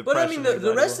think- into the But depression. I mean, the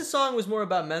anxiety rest of one. the song was more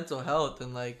about mental health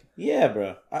and like. yeah,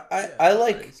 bro. I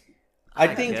like. I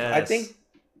think guess.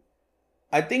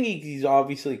 he's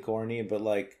obviously corny, but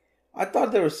like I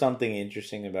thought there was something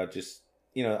interesting about just,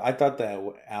 you know, I thought that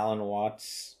Alan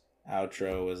Watts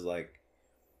outro was like,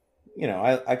 you know,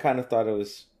 I kind of thought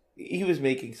he was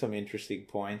making some interesting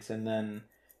points, and then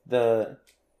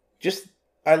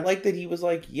I like that he was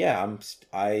like, yeah,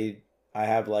 I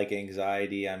have like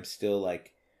anxiety. I'm still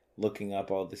like looking up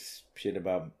all this shit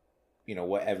about, you know,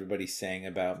 what everybody's saying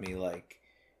about me. Like,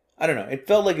 I don't know. It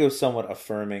felt like it was somewhat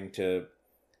affirming.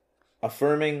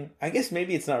 I guess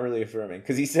maybe it's not really affirming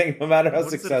because he's saying no matter how What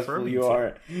is it successful affirming you to?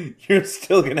 are, you're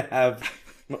still gonna have.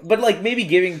 But like maybe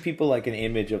giving people like an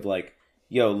image of like,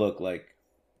 yo, look, like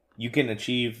you can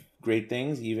achieve great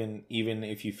things even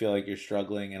if you feel like you're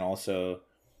struggling, and also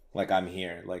like I'm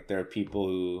here. Like there are people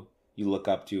who you look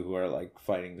up to who are like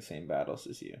fighting the same battles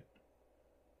as you.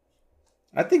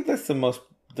 I think that's a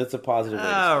positive way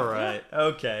to All start. right.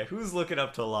 Okay. Who's looking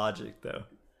up to Logic, though?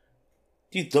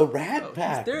 Dude, the Rat Oh,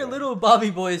 Pack. there are bro. little Bobby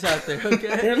boys out there, They're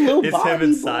okay? little It's Bobby him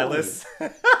and boys. Silas.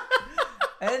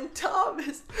 And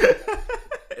Thomas.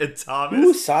 And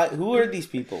Thomas. Who are these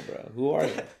people, bro? Who are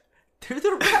they? They're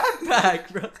the Rat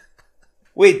Pack, bro.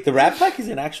 Wait, the Rat Pack is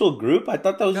an actual group? I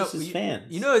thought that was just his you, fans.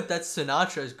 You know that's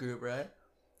Sinatra's group, right?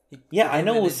 Yeah, I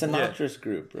know it was him and his- Sinatra's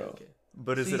group, bro. Okay.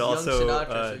 But is He's it young also...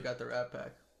 Sinatra, so he got the Rat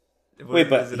Pack. Wait,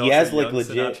 but is it he also has, like, Young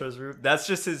legit- Sinatra's group? That's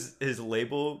just his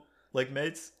label, like,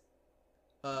 mates?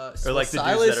 Or like the dudes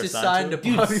Silas that are is signed signed to to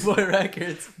him? Bobby Boy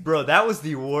Records. Bro, that was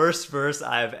the worst verse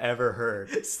I've ever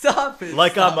heard. Stop it.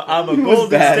 Like stop I'm a It was Golden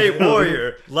bad, State bro.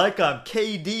 Warrior. Like I'm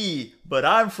KD, but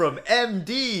I'm from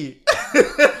MD.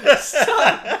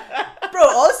 Bro,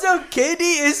 also KD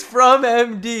is from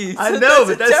MD. I so know, a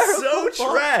but that's so terrible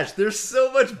fault. trash. There's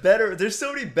so much better. There's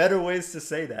so many better ways to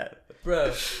say that. Bro,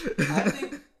 I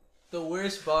think the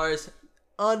worst bars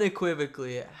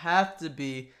unequivocally have to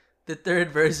be the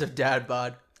third verse of Dad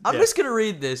Bod. I'm Yeah. just going to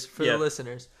read this for Yeah. the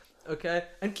listeners, okay?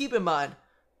 And keep in mind,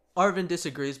 Arvin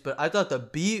disagrees, but I thought the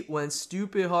beat went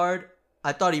stupid hard.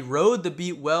 I thought he rode the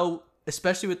beat well,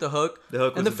 especially with the hook. The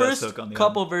hook was and the the best first hook on the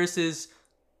couple verses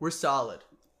were solid.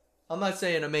 I'm not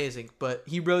saying amazing, but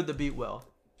he rode the beat well.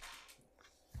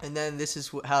 And then this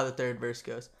is how the third verse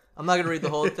goes. I'm not going to read the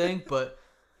whole thing, but...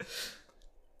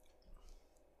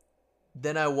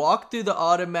 Then I walk through the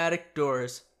automatic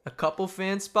doors. A couple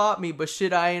fans spot me, but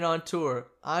shit, I ain't on tour.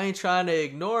 I ain't trying to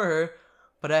ignore her,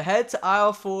 but I head to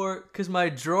aisle 4 because my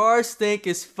drawers stink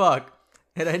as fuck.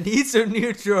 And I need some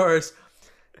new drawers.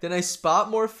 Then I spot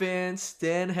more fans,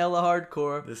 stand hella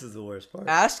hardcore. This is the worst part.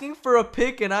 Asking for a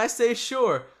pic and I say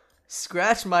sure.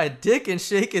 Scratch my dick and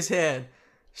shake his hand.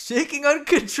 Shaking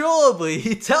uncontrollably,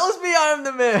 he tells me I'm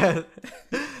the man.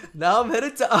 Now I'm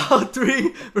headed to aisle 3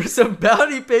 for some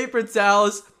Bounty paper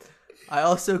towels. I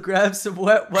also grab some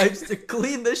wet wipes to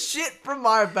clean the shit from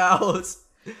my bowels.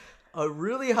 A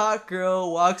really hot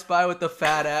girl walks by with a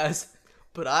fat ass,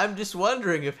 but I'm just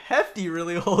wondering if Hefty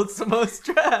really holds the most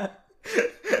strap.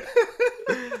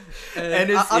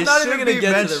 And I'm not even going to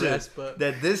get to the rest, but...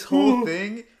 that this whole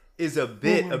thing is a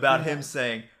bit about him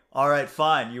saying, all right,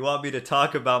 fine, you want me to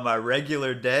talk about my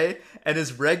regular day? And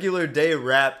his regular day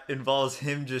rap involves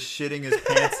him just shitting his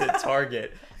pants at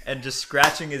Target and just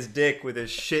scratching his dick with his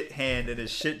shit hand in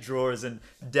his shit drawers and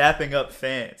dapping up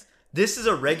fans. This is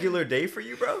a regular day for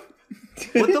you, bro?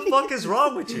 What the fuck is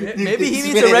wrong with you? Maybe he This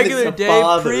needs a man regular is a day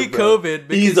father, bro. pre-COVID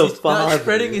because He's a not father.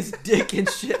 spreading his dick and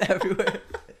shit everywhere.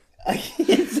 I can't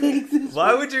take this.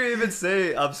 Why would you even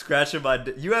say I'm scratching my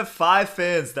dick? You have 5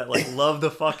 fans that like love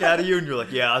the fuck out of you, and you're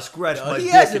like, yeah, I scratch No, my he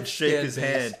dick has a and shake fan his base.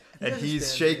 hand, He and has a he's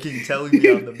fan shaking, telling me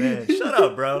I'm the man. Shut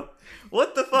up, bro.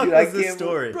 What the fuck Dude, I was this can't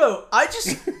story? Bro, I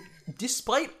just,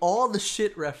 despite all the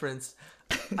shit reference,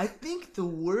 I think the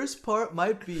worst part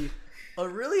might be a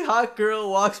really hot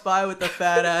girl walks by with a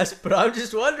fat ass, but I'm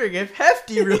just wondering if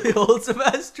Hefty really holds him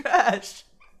as trash.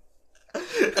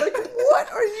 Like,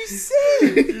 what are you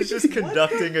saying? He's just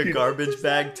conducting a garbage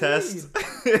bag test.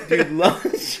 Dude,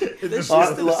 lunch. This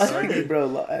Honestly,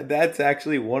 bro, that's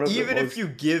actually one of Even the if most... you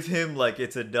give him like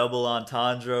it's a double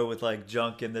entendre with like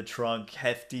junk in the trunk,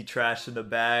 hefty trash in the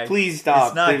bag. Please stop.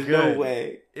 It's not There's good. no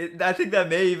way. I think that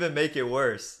may even make it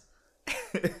worse.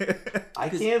 I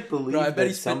can't believe Bro, I bet that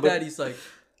he spit somebody... that. He's like,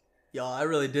 yo, I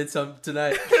really did something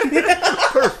tonight.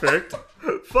 Perfect.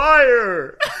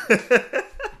 Fire.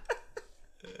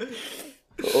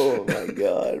 Oh my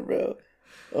god, bro.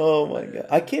 Oh my god.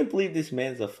 I can't believe this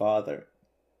man's a father.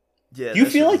 Yeah. Do you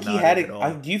that feel shit like was he not had it at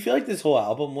all. do you feel like this whole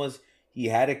album was he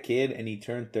had a kid and he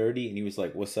turned 30 and he was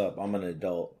like, "What's up? I'm an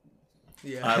adult.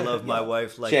 Yeah. I love my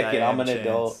wife like Check I it, am I'm an Chance.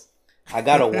 adult. I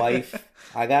got a wife.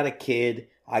 I got a kid.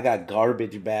 I got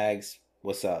garbage bags.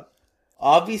 What's up?"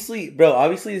 Obviously, bro,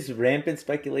 obviously it's rampant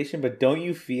speculation, but don't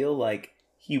you feel like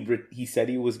he said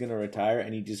he was gonna retire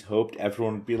and he just hoped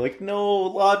everyone would be like, "No,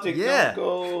 Logic, Yeah. don't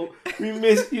go. We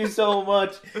missed you so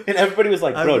much." And everybody was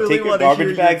like, I "Bro, really take your wanna hear garbage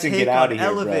your bags and take get out on of here,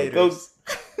 bro. Go elevators."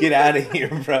 get out of here,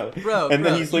 bro." Bro, And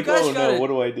then bro, he's you like, guys "Oh gotta- no, what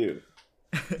do I do?"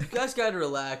 You guys gotta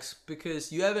relax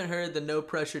because you haven't heard the No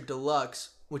Pressure Deluxe,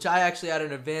 which I actually had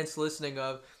an advanced listening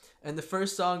of, and the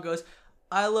first song goes,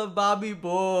 "I love Bobby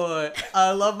Boy,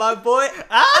 I love my boy,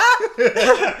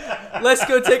 let's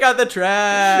go take out the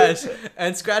trash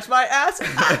and scratch my ass."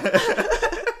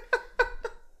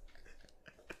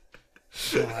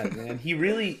 God, man, he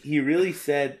really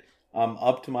said, "I'm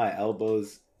up to my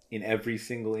elbows in every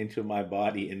single inch of my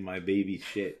body in my baby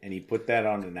shit," and he put that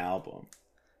on an album.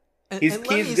 His And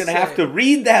let kid's me gonna say- have to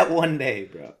read that one day,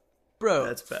 bro. Bro,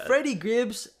 That's bad. Freddie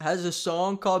Gibbs has a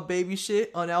song called Baby Shit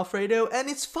on Alfredo,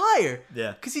 and it's fire.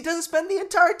 Yeah. Because he doesn't spend the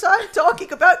entire time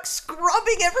talking about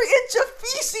scrubbing every inch of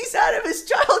feces out of his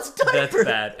child's diaper. That's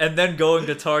bad. And then going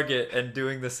to Target and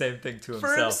doing the same thing to For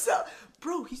himself. himself.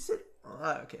 Bro, he said...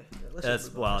 okay. Let's That's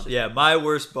just move on. wild. Yeah, my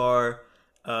worst bar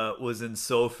was in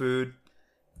Soul Food.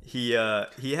 He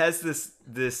has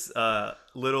this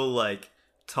little like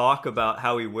talk about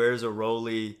how he wears a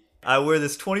rollie. "I wear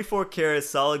this 24 karat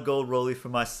solid gold rollie for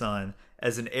my son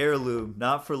as an heirloom,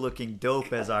 not for looking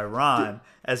dope as I rhyme,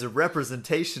 as a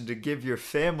representation to give your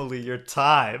family your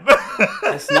time."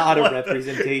 That's not a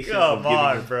representation. of Come giving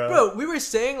on, him- bro. Bro, we were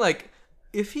saying, like,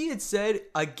 if he had said,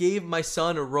 "I gave my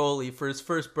son a rollie for his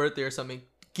first birthday or something,"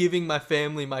 giving my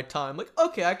family my time, like,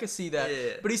 okay, I can see that.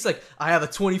 Yeah. But he's like, "I have a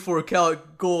 24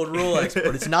 karat gold Rolex,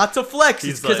 but it's not to flex.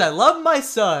 He's It's because like- I love my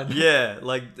son." Yeah,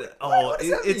 like, what does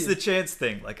that it's mean? the Chance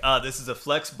thing. Like, this is a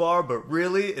flex bar, but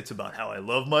really, it's about how I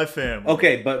love my family.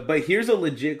 Okay, but here's a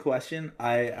legit question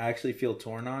I actually feel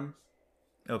torn on.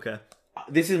 Okay.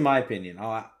 this is my opinion.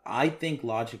 I think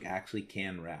Logic actually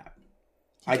can rap.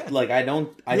 I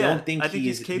don't think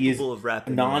he's capable of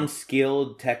rapping.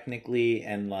 Non-skilled technically,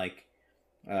 and like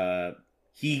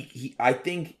he I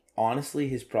think honestly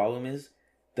his problem is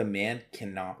the man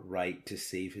cannot write to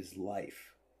save his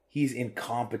life. He's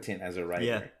incompetent as a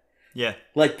writer. Yeah.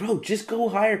 Like, bro, just go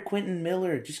hire Quentin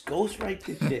Miller. Just ghostwrite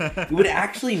this shit. He would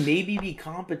actually maybe be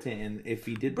competent if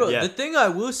he did that. Bro, the thing I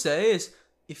will say is,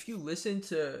 if you listen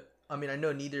to, I mean, I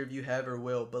know neither of you have or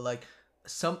will, but like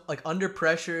Under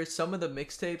Pressure, some of the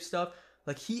mixtape stuff,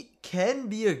 like he can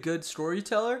be a good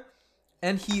storyteller,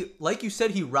 and he, like you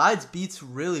said, he rides beats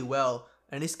really well,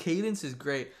 and his cadence is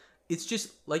great. It's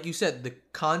just, like you said, the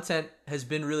content has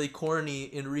been really corny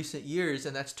in recent years,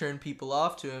 and that's turned people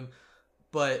off to him.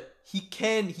 But he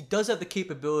does have the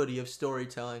capability of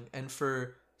storytelling and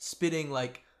for spitting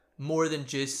like more than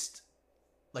just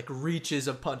like reaches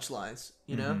of punchlines,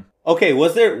 you know? Okay,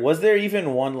 was there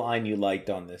even one line you liked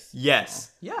on this?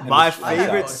 Yes. Yeah. My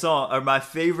favorite song, or my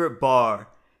favorite bar,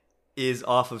 is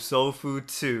off of Soul Food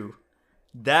 2.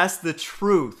 That's the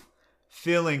truth.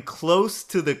 Feeling close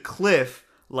to the cliff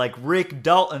like Rick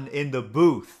Dalton in the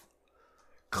booth.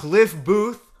 Cliff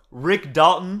Booth, Rick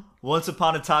Dalton, Once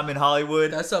Upon a Time in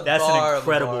Hollywood. That's an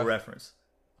incredible reference.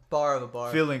 Bar of a bar.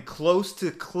 Feeling close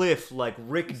to cliff like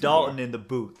Rick Dalton in the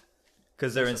booth.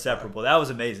 Because they're inseparable. That was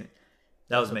amazing.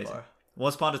 That was amazing.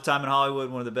 Once Upon a Time in Hollywood,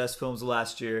 one of the best films of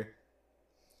last year.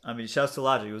 I mean, shouts to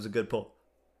Logic. It was a good pull.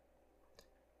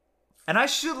 And I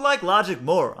should like Logic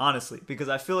more, honestly, because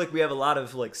I feel like we have a lot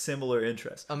of like similar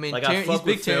interests. I mean, like I fuck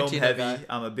with film Tarantino heavy. guy.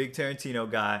 I'm a big Tarantino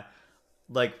guy.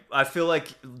 Like I feel like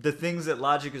the things that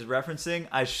Logic is referencing,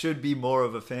 I should be more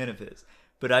of a fan of his.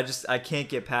 But I can't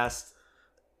get past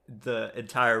the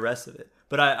entire rest of it.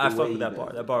 But I fuck with that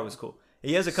bar. That bar was cool.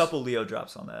 He has a couple Leo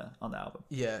drops on the album.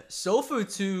 Yeah, Soul Food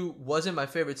 2 wasn't my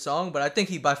favorite song, but I think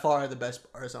he by far had the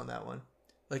best bars on that one.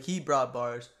 Like he brought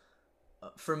bars.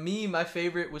 For me, my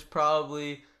favorite was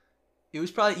probably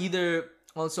either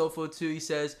on Soul Food 2. He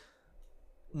says,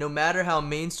 "No matter how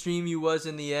mainstream you was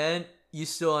in the end, you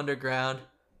still underground."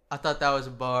 I thought that was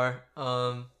a bar.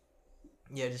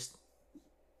 Yeah, just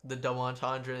the double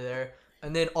entendre there.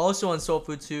 And then also on Soul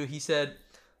Food 2, he said,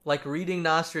 "Like reading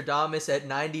Nostradamus at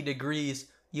 90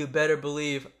 degrees, you better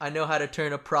believe I know how to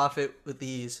turn a profit with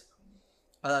ease."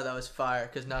 I thought that was fire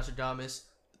because Nostradamus,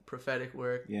 prophetic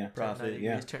work. Yeah,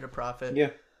 profit. Turn a profit.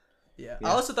 Yeah. I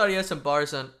also thought he had some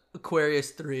bars on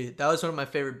Aquarius 3. That was one of my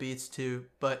favorite beats too,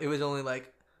 but it was only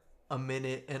like a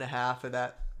minute and a half of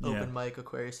that open mic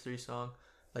Aquarius 3 song.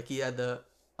 Like he had the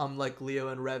 "I'm like Leo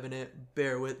and Revenant,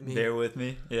 bear with me." Bear with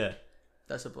me. Yeah.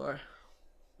 That's a bar.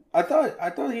 I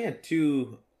thought he had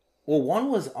two. Well, one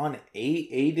was on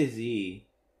A to Z.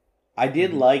 I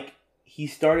did like he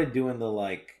started doing the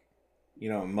like,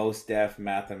 Mos Def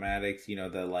mathematics.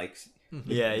 The like.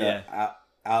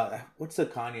 What's the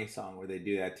Kanye song where they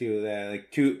do that too? That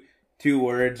like two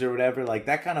words or whatever, like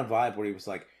that kind of vibe where he was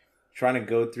like trying to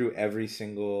go through every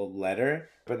single letter.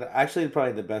 But actually,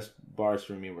 probably the best bars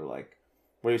for me were like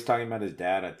where he was talking about his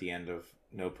dad at the end of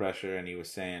No Pressure, and he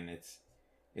was saying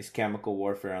it's chemical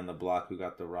warfare on the block. Who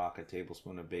got the rock? A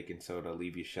tablespoon of baking soda.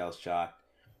 Leave you shell shocked.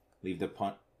 Leave the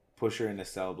pusher in a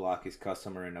cell block. His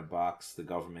customer in a box. The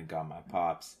government got my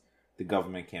pops. The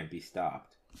government can't be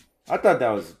stopped. I thought that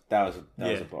was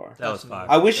a bar. That was fire.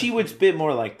 I wish he would spit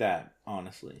more like that.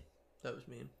 Honestly, That was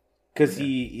mean. because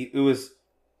it was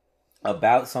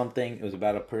about something. It was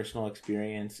about a personal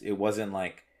experience. It wasn't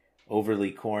like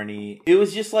overly corny. It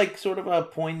was just like sort of a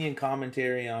poignant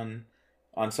commentary on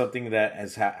something that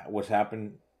has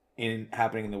happening in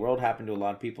the world, happened to a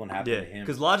lot of people, and happened to him.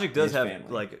 Because Logic does have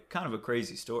family. like kind of a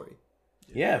crazy story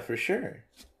Yeah, for sure.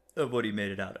 of what he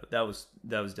made it out of. That was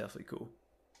definitely cool.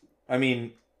 I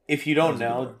mean, if you don't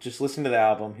know, just listen to the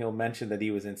album. He'll mention that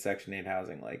he was in Section 8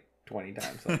 housing like 20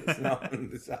 times on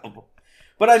this album.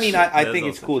 But I mean, I think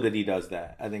it's cool that he does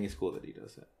that. I think it's cool that he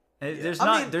does that.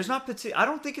 I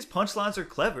don't think his punchlines are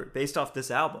clever based off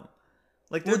this album.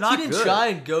 Like they're not He didn't good. try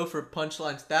and go for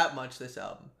punchlines that much this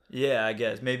album. Yeah, I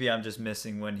guess maybe I'm just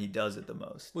missing when he does it the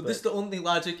most. Well, but- this is the only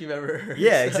Logic you've ever heard.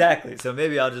 Yeah, so. exactly. So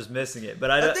maybe I'm just missing it. But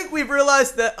I think we've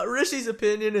realized that Rishi's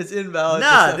opinion is invalid.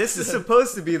 Nah, this is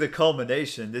supposed to be the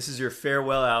culmination. This is your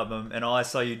farewell album, and all I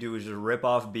saw you do was just rip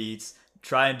off beats,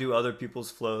 try and do other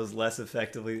people's flows less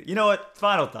effectively. You know what?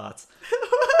 Final thoughts.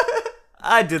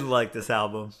 I didn't like this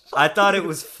album. I thought it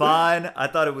was fine. I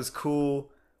thought it was cool,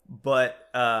 but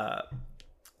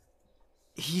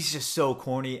he's just so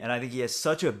corny, and I think he has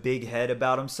such a big head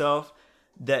about himself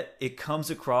that it comes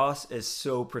across as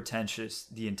so pretentious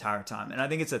the entire time. And I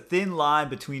think it's a thin line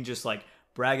between just like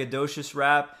braggadocious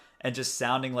rap and just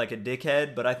sounding like a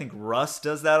dickhead. But I think Russ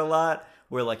does that a lot,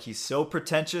 where like he's so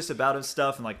pretentious about his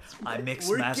stuff and like I mix,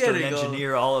 master, and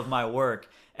engineer all of my work.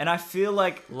 And I feel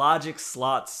like Logic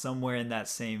slots somewhere in that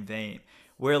same vein,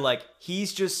 where like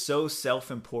he's just so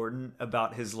self-important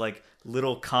about his like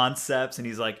little concepts, and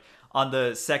he's like on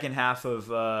the second half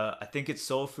of I think it's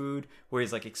Soul Food, where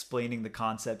he's like explaining the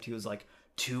concept. He was like,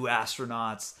 2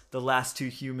 astronauts, the last 2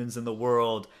 humans in the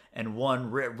world, and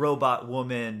 1 robot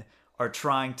woman are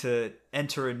trying to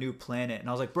enter a new planet. And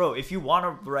I was like, bro, if you want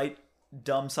to write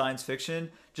dumb science fiction,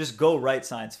 just go write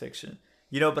science fiction.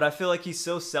 You know, but I feel like he's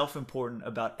so self-important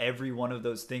about every one of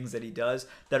those things that he does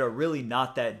that are really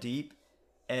not that deep.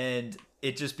 And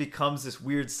it just becomes this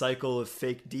weird cycle of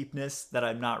fake deepness that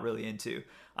I'm not really into.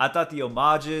 I thought the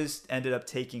homages ended up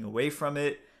taking away from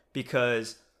it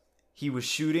because he was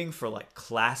shooting for like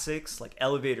classics, like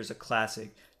Elevator's a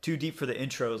classic. Too Deep for the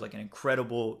Intro is like an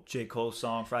incredible J. Cole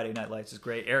song. Friday Night Lights is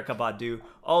great. Erykah Badu,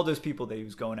 all those people that he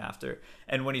was going after.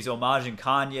 And when he's homaging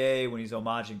Kanye, when he's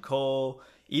homaging Cole,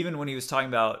 even when he was talking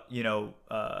about, you know,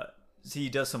 he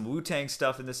does some Wu-Tang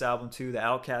stuff in this album too, the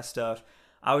Outkast stuff.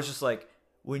 I was just like,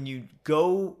 when you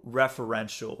go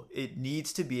referential, it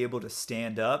needs to be able to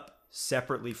stand up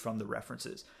separately from the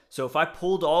references. So if I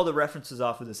pulled all the references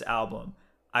off of this album,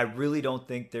 I really don't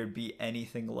think there'd be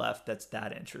anything left that's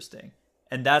that interesting.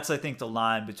 And that's, I think, the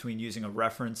line between using a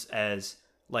reference as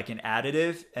like an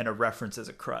additive and a reference as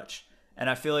a crutch. And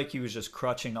I feel like he was just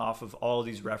crutching off of all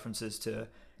these references to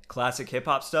classic hip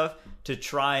hop stuff to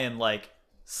try and like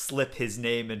slip his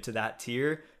name into that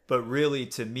tier. But really,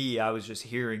 to me, I was just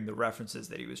hearing the references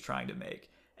that he was trying to make.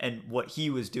 And what he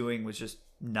was doing was just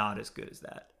not as good as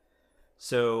that.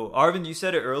 So, Arvin, you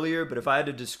said it earlier, but if I had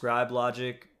to describe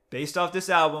Logic based off this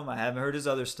album, I haven't heard his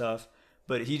other stuff,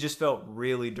 but he just felt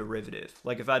really derivative.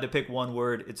 Like, if I had to pick one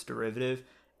word, it's derivative.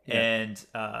 Yeah. And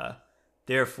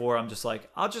therefore, I'm just like,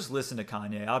 I'll just listen to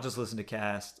Kanye. I'll just listen to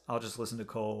Cast. I'll just listen to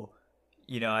Cole.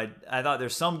 You know, I thought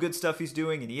there's some good stuff he's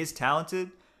doing, and he is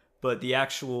talented, but the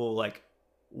actual, like,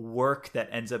 work that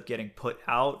ends up getting put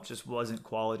out just wasn't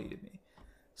quality to me.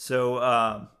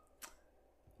 So,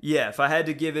 yeah, if I had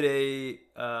to give it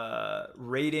a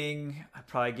rating, I'd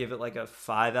probably give it like a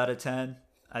 5 out of 10.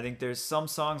 I think there's some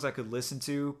songs I could listen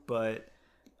to, but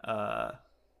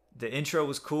the intro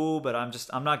was cool, but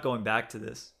I'm not going back to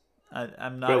this.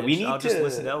 I'm not. Bro, just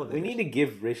listen to Elevator. We need to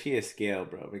give Rishi a scale,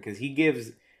 bro, because he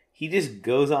just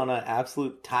goes on an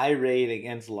absolute tirade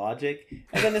against Logic,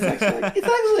 and then it's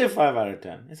actually a 5 out of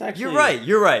 10. It's actually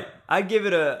You're right. I'd give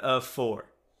it a 4.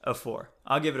 A 4.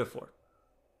 I'll give it a 4.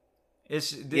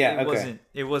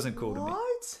 It wasn't cool to me.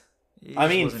 What? I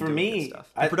mean, for me,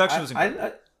 the production was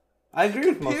incredible. I agree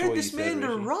with most of what you said. Compare this man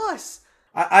to Russ.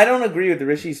 I don't agree with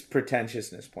Rishi's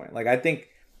pretentiousness point. Like, I think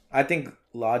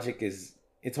Logic is.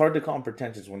 It's hard to call him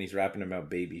pretentious when he's rapping about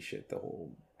baby shit the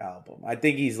whole album. I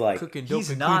think he's like cooking dope he's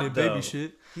and not cleaning though. baby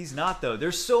shit. He's not though.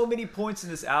 There's so many points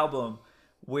in this album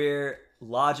where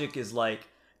Logic is like,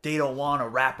 they don't want a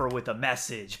rapper with a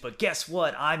message, but guess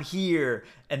what? I'm here,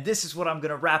 and this is what I'm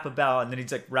gonna rap about. And then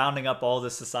he's like rounding up all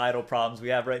the societal problems we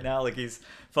have right now. Like he's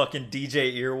fucking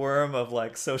DJ Earworm of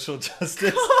like social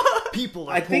justice. People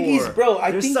are I poor. think he's bro. I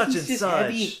There's think such he's and just such.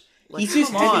 heavy. Like, He's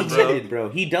just come on, heavy-headed, bro.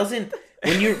 He doesn't.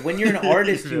 When you're an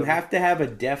artist, you Really? have to have a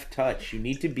deft touch. You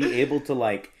need to be able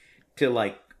to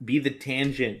be the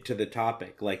tangent to the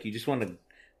topic. Like you just want to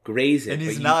graze it. And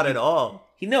he's but not at all.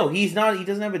 He's not. He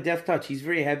doesn't have a deft touch. He's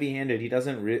very heavy-handed. He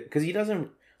doesn't because he doesn't.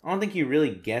 I don't think he really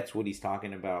gets what he's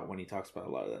talking about when he talks about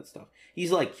a lot of that stuff.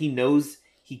 He's like he knows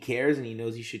he cares and he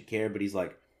knows he should care, but he's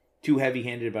like too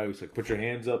heavy-handed about it. He's like, put your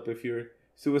hands up if you're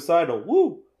suicidal.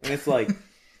 Woo! And it's like,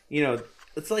 you know,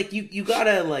 it's like you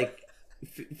gotta like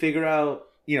figure out.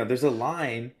 You know, there's a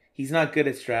line. He's not good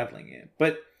at straddling it,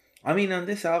 but I mean, on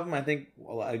this album, I think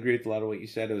I agree with a lot of what you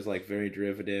said. It was like very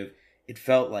derivative. It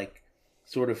felt like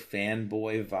sort of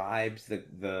fanboy vibes.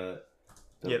 The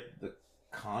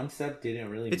concept didn't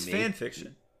really. It's fan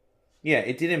fiction. Yeah,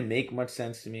 it didn't make much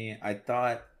sense to me. I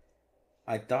thought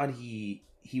he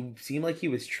seemed like he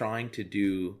was trying to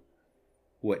do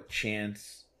what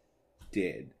Chance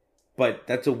did, but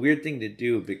that's a weird thing to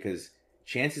do because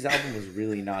Chance's album was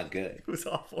really not good. It was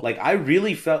awful. Like, I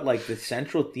really felt like the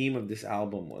central theme of this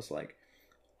album was like,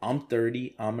 I'm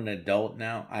 30, I'm an adult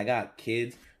now, I got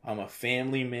kids, I'm a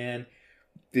family man,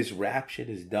 this rap shit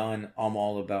is done, I'm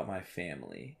all about my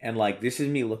family. And like, this is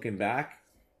me looking back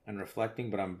and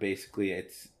reflecting, but I'm basically,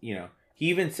 it's, you know, he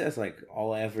even says like,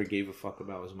 all I ever gave a fuck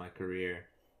about was my career.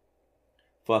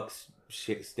 Fucks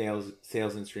shit, sales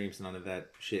and streams, none of that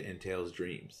shit entails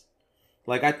dreams.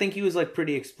 Like, I think he was like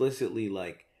pretty explicitly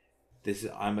like, this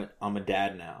is I'm a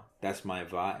dad now. That's my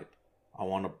vibe. I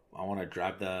want to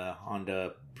drive the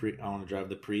Honda. I want to drive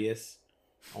the Prius.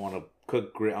 I want to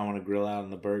cook. I want to grill out on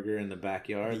the burger in the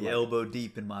backyard. Be elbow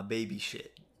deep in my baby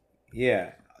shit.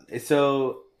 Yeah.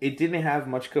 So it didn't have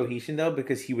much cohesion though,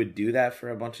 because he would do that for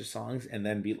a bunch of songs and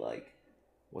then be like,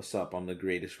 "What's up? I'm the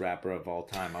greatest rapper of all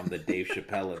time. I'm the Dave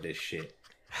Chappelle of this shit."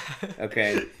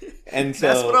 Okay, and so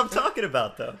That's what I'm talking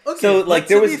about, though. Okay, So, like,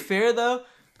 there to was- be fair though,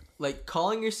 like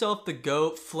calling yourself the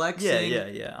GOAT, flexing.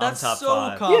 Yeah. That's On top so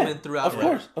 5. common throughout.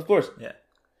 Of course. Yeah.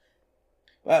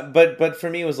 But for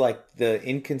me, it was like the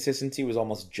inconsistency was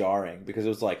almost jarring because it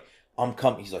was like, I'm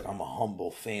coming. He's like, I'm a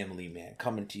humble family man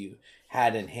coming to you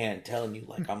hat in hand, telling you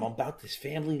like I'm about this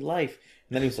family life.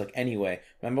 And then he was like, anyway,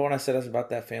 remember when I said I was about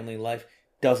that family life?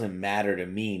 Doesn't matter to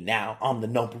me now. I'm the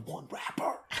 #1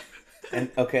 rapper. And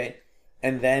okay,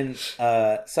 and then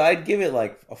so I'd give it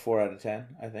like a 4 out of 10.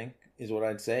 I think is what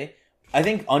I'd say. I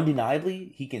think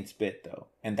undeniably he can spit though,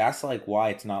 and that's like why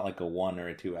it's not like a 1 or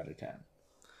a 2 out of 10.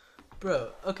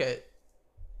 Bro, okay.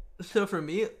 So for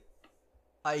me,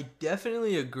 I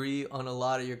definitely agree on a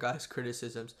lot of your guys'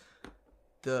 criticisms.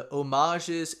 The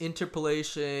homages,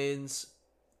 interpolations,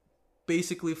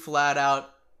 basically flat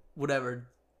out, whatever,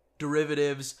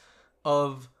 derivatives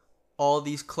of all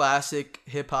these classic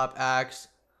hip-hop acts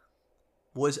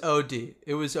was OD.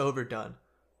 It was overdone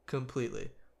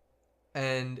completely.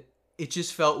 And it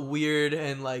just felt weird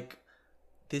and like,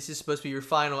 this is supposed to be your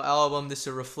final album. This is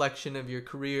a reflection of your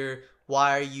career.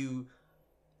 Why are you...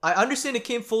 I understand it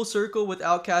came full circle with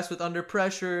Outkast with Under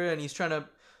Pressure and he's trying to,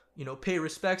 pay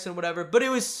respects and whatever, but it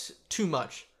was too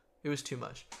much. It was too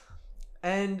much.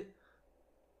 And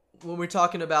when we're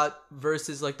talking about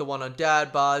verses like the one on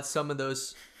Dad Bod, some of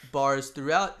those bars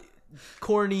throughout,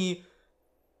 corny,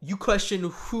 you question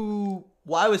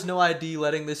why was No ID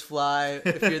letting this fly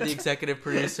if you're the executive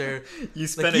producer? You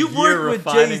spent you've a year worked with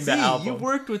refining Jay-Z, the album. you've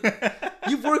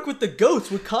worked with the GOATs,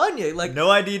 with Kanye. Like,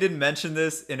 No ID didn't mention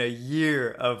this in a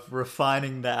year of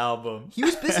refining the album. he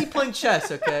was busy playing chess,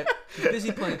 okay? He was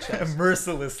busy playing chess.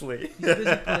 Mercilessly. He was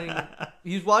busy playing...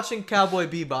 He was watching Cowboy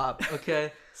Bebop,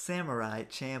 okay? Samurai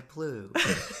Champloo.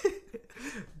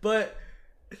 But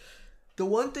the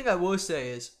one thing I will say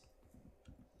is,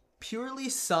 purely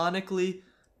sonically,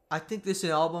 I think this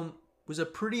album was a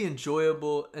pretty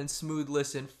enjoyable and smooth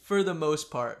listen for the most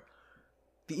part.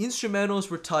 The instrumentals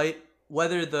were tight,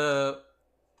 whether the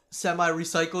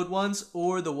semi-recycled ones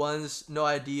or the ones No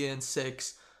Idea and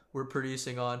Six were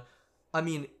producing on. I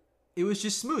mean, it was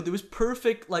just smooth. It was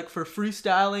perfect like for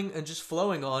freestyling and just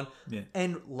flowing on. Yeah.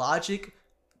 And Logic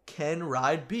can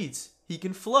ride beats. He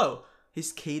can flow.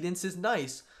 His cadence is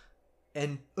nice.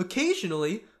 And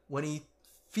occasionally, when he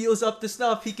feels up to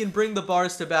snuff, he can bring the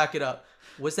bars to back it up.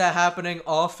 Was that happening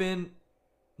often?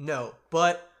 No.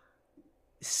 But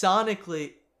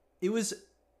sonically, it was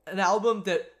an album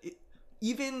that,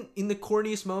 even in the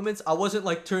corniest moments, I wasn't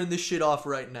like, turn this shit off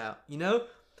right now,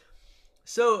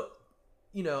 So,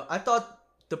 I thought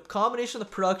the combination of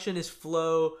the production, his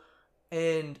flow,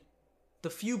 and the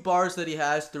few bars that he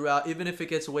has throughout, even if it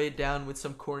gets weighed down with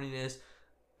some corniness,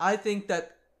 I think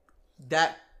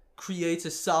that creates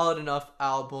a solid enough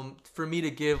album for me to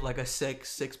give like a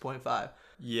 6.5.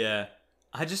 Yeah.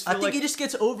 I just I feel think like it just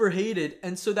gets overhated,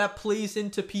 and so that plays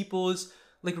into people's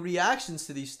like reactions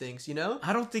to these things,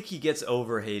 I don't think he gets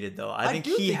overhated though. I think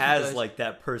do he think he has does. like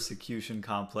that persecution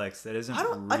complex that isn't I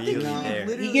really think he there.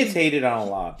 literally- He gets hated on a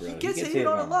lot, bro. He gets hated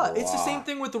on a lot. It's the same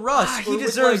thing with Russ. He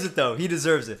deserves it though. He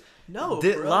deserves it. No,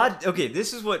 bro. Okay,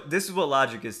 this is what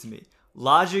Logic is to me.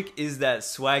 Logic is that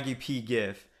Swaggy P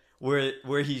gif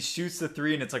where he shoots the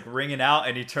 3 and it's like ringing out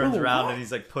and he turns around and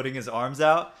he's like putting his arms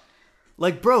out.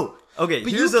 Like, bro, okay,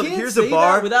 But here's you a can't here's say a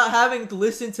bar. that without having to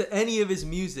listen to any of his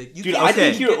music. You Dude, can't I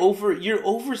say think you you're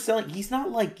overselling. He's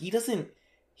not like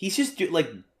he's just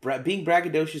being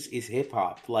braggadocious is hip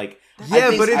hop. Like,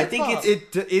 Yeah, but I think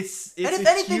it's And if a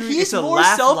anything, huge, he's it's a more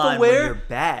laugh line when self-aware. you're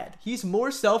bad. He's more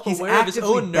He's self-aware of his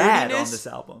actively own bad nerdiness. on this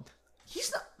album.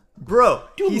 He's not. Bro,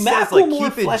 Dude, he says like Macklemore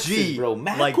keep it flexes, G, bro.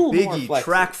 like Macklemore Biggie. flexes.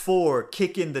 Track 4,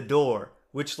 Kick in the Door,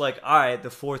 which like all right, the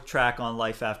 4th track on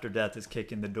Life After Death is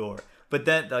Kick in the Door. But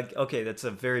then like okay, that's a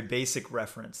very basic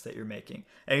reference that you're making.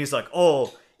 And he's like,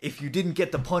 oh, if you didn't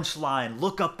get the punchline,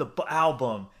 look up the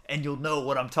album and you'll know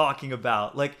what I'm talking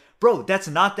about. Like, bro, that's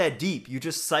not that deep. You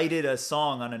just cited a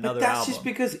song on another that's album. just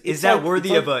because is it's that like- worthy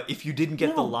it's of a if you didn't get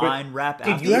the No, but- line rap dude,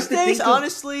 album? you have These to days, think of-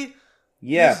 honestly,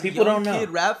 yeah, these people young don't know. kid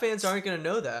rap fans aren't gonna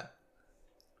know that.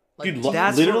 Like, Dude,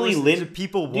 That's literally, what Lin-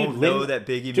 people dude, won't Lin- know that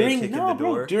Biggie during- made Kick no, in the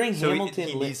bro, Door. during so Hamilton,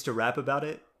 he Lin- needs to rap about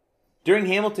it. During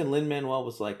Hamilton, Lin-Manuel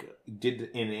was like did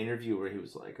in an interview where he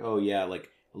was like, "Oh yeah, like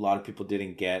a lot of people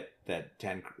didn't get that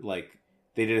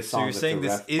They did a So song. you're saying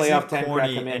this Playoff isn't 10 corny,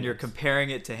 Commandments. and you're comparing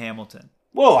it to Hamilton.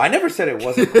 Whoa, I never said it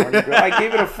wasn't corny, bro. I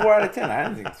gave it a 4 out of 10. I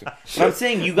didn't think so. But I'm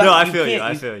saying you got. No, I you feel you. can't-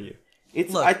 I feel you.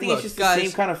 It's. Look, I think look, it's just guys. the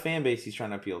same kind of fan base he's trying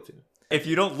to appeal to. If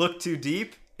you don't look too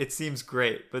deep, it seems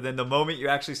great. But then the moment you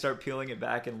actually start peeling it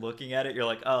back and looking at it, you're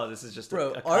like, oh, this is just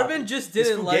Bro, a copy. Arvin just It's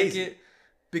didn't like fugazi. it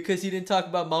because he didn't talk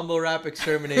about mumble rap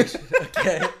extermination.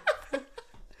 Okay.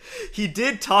 He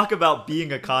did talk about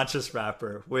being a conscious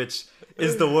rapper, which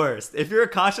is the worst. If you're a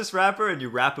conscious rapper and you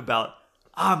rap about,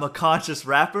 I'm a conscious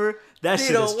rapper, that They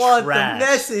shit is don't want trash. the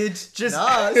message. Just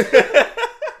Nas.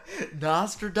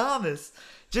 Nostradamus.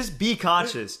 Just be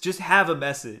conscious. Just have a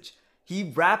message.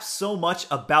 He raps so much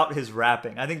about his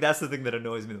rapping. I think that's the thing that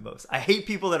annoys me the most. I hate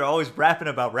people that are always rapping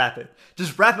about rapping.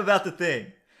 Just rap about the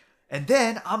thing. And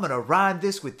then I'm going to rhyme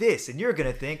this with this. And you're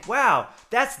going to think, wow,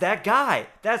 that's that guy.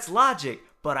 That's Logic.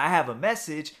 But I have a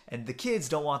message and the kids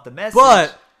don't want the message.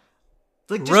 But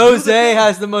like, just Rose do the thing.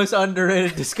 has the most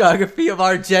underrated discography of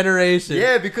our generation.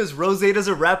 Yeah, because Rose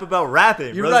doesn't rap about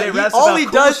rapping. You're Rose right. raps All about he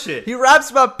cool does, shit. he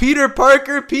raps about Peter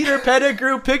Parker. Peter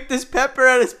Pettigrew picked his pepper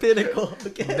at his pinnacle.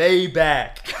 Okay.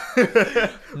 Maybach.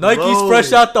 Nike's Rollie.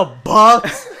 fresh out the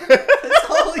box. That's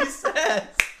all he says.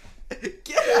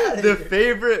 Get out of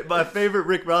here. My favorite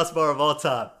Rick Ross bar of all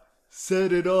time.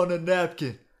 Set it on a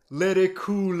napkin. Let it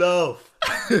cool off.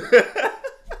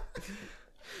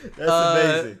 That's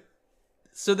amazing.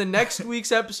 So the next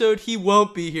week's episode, he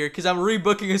won't be here because I'm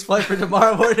rebooking his flight for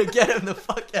tomorrow morning to get him the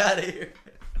fuck out of here.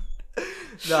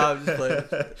 No, I'm just playing.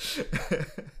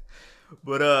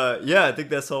 But yeah, I think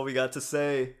that's all we got to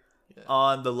say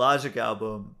on the Logic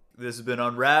album. This has been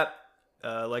Unwrap.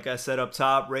 Like I said up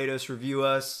top, rate us, review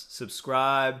us,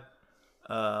 subscribe,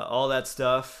 all that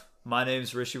stuff. My name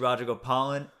is Rishi Raja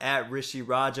Gopalan, at Rishi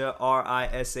Raja,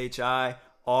 RISHI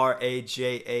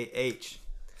RAJAH.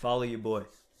 Follow your boy.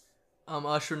 I'm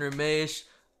Ashwin Ramesh,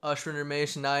 Ashwin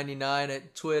Ramesh 99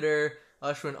 at Twitter,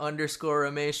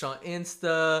 Ashwin_Ramesh on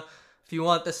Insta. If you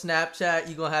want the Snapchat,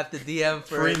 you're going to have to DM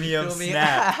for Premium it. You feel me?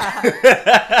 Snap.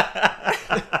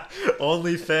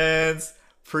 OnlyFans,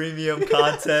 premium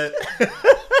content.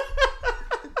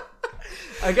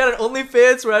 I got an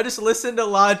OnlyFans where I just listen to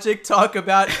Logic talk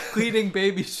about cleaning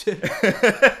baby shit.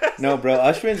 No, bro.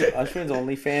 Ashwin's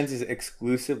OnlyFans is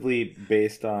exclusively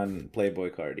based on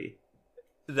Playboy Cardi.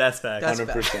 That's fact. That's 100%.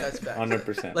 fact. That's fact.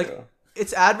 100%, Like, bro.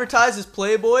 it's advertised as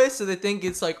Playboy, so they think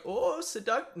it's like, oh,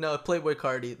 seduct. No, Playboy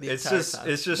Cardi. The It's entire just time.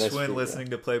 it's just That's Schwinn true, listening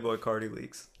to Playboy Cardi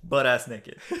leaks, butt ass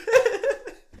naked.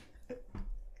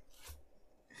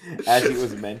 As he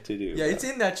was meant to do. Yeah, bro. it's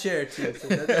in that chair too. So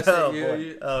that's Oh you, boy.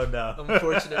 you- Oh no.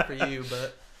 unfortunate for you,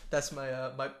 but that's my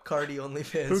my Cardi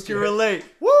OnlyFans. Who can chair. relate?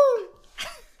 Woo!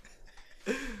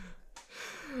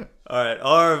 All right,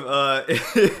 Arv. I'm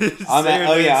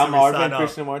Arvin Arvin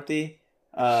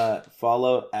Krishnamurti.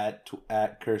 Follow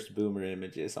at Cursed Boomer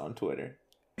Images on Twitter.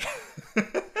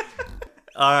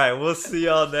 All right, we'll see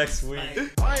y'all next week.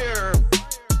 Fire!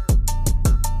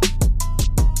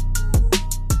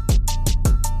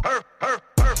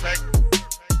 Perfect.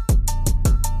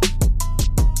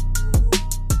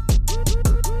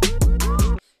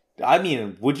 I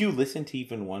mean, would you listen to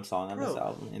even one song on this Bro.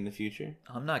 album in the future?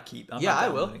 I'm not Yeah, I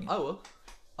will. downloading it. I will.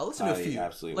 I'll listen to a I few.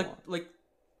 absolutely won't. Like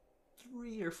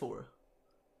 3 or 4.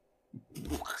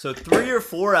 So 3 or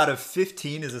 4 out of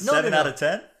 15 is a No, 7 no, out no. of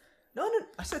 10. No,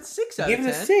 I said 6 out Give of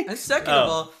it 10. a 6. And second Oh. of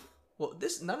all, well,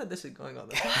 none of this is going on.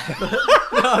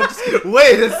 No, I'm just kidding.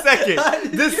 Wait a second.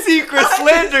 The secret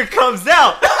slander comes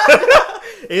out.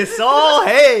 It's all,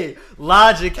 hey,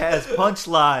 Logic has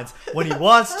punchlines. When he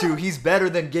wants to, he's better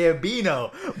than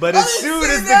Gambino. But as didn't soon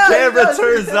say as the that. camera No,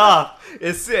 turns no. off,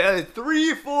 it's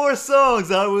 3-4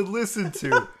 songs I would listen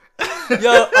to.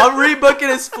 Yo, I'm rebooking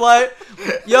his flight.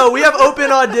 Yo, we have open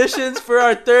auditions for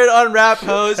our third Unwrap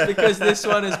host because this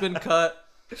one has been cut.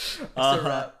 It's a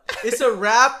wrap. It's a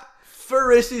wrap for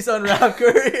Rishi's Unwrap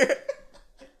career.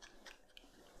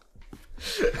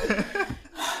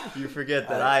 You forget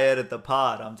that I edit the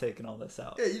pod. I'm taking all this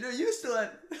out. Yeah, you know, you still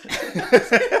had.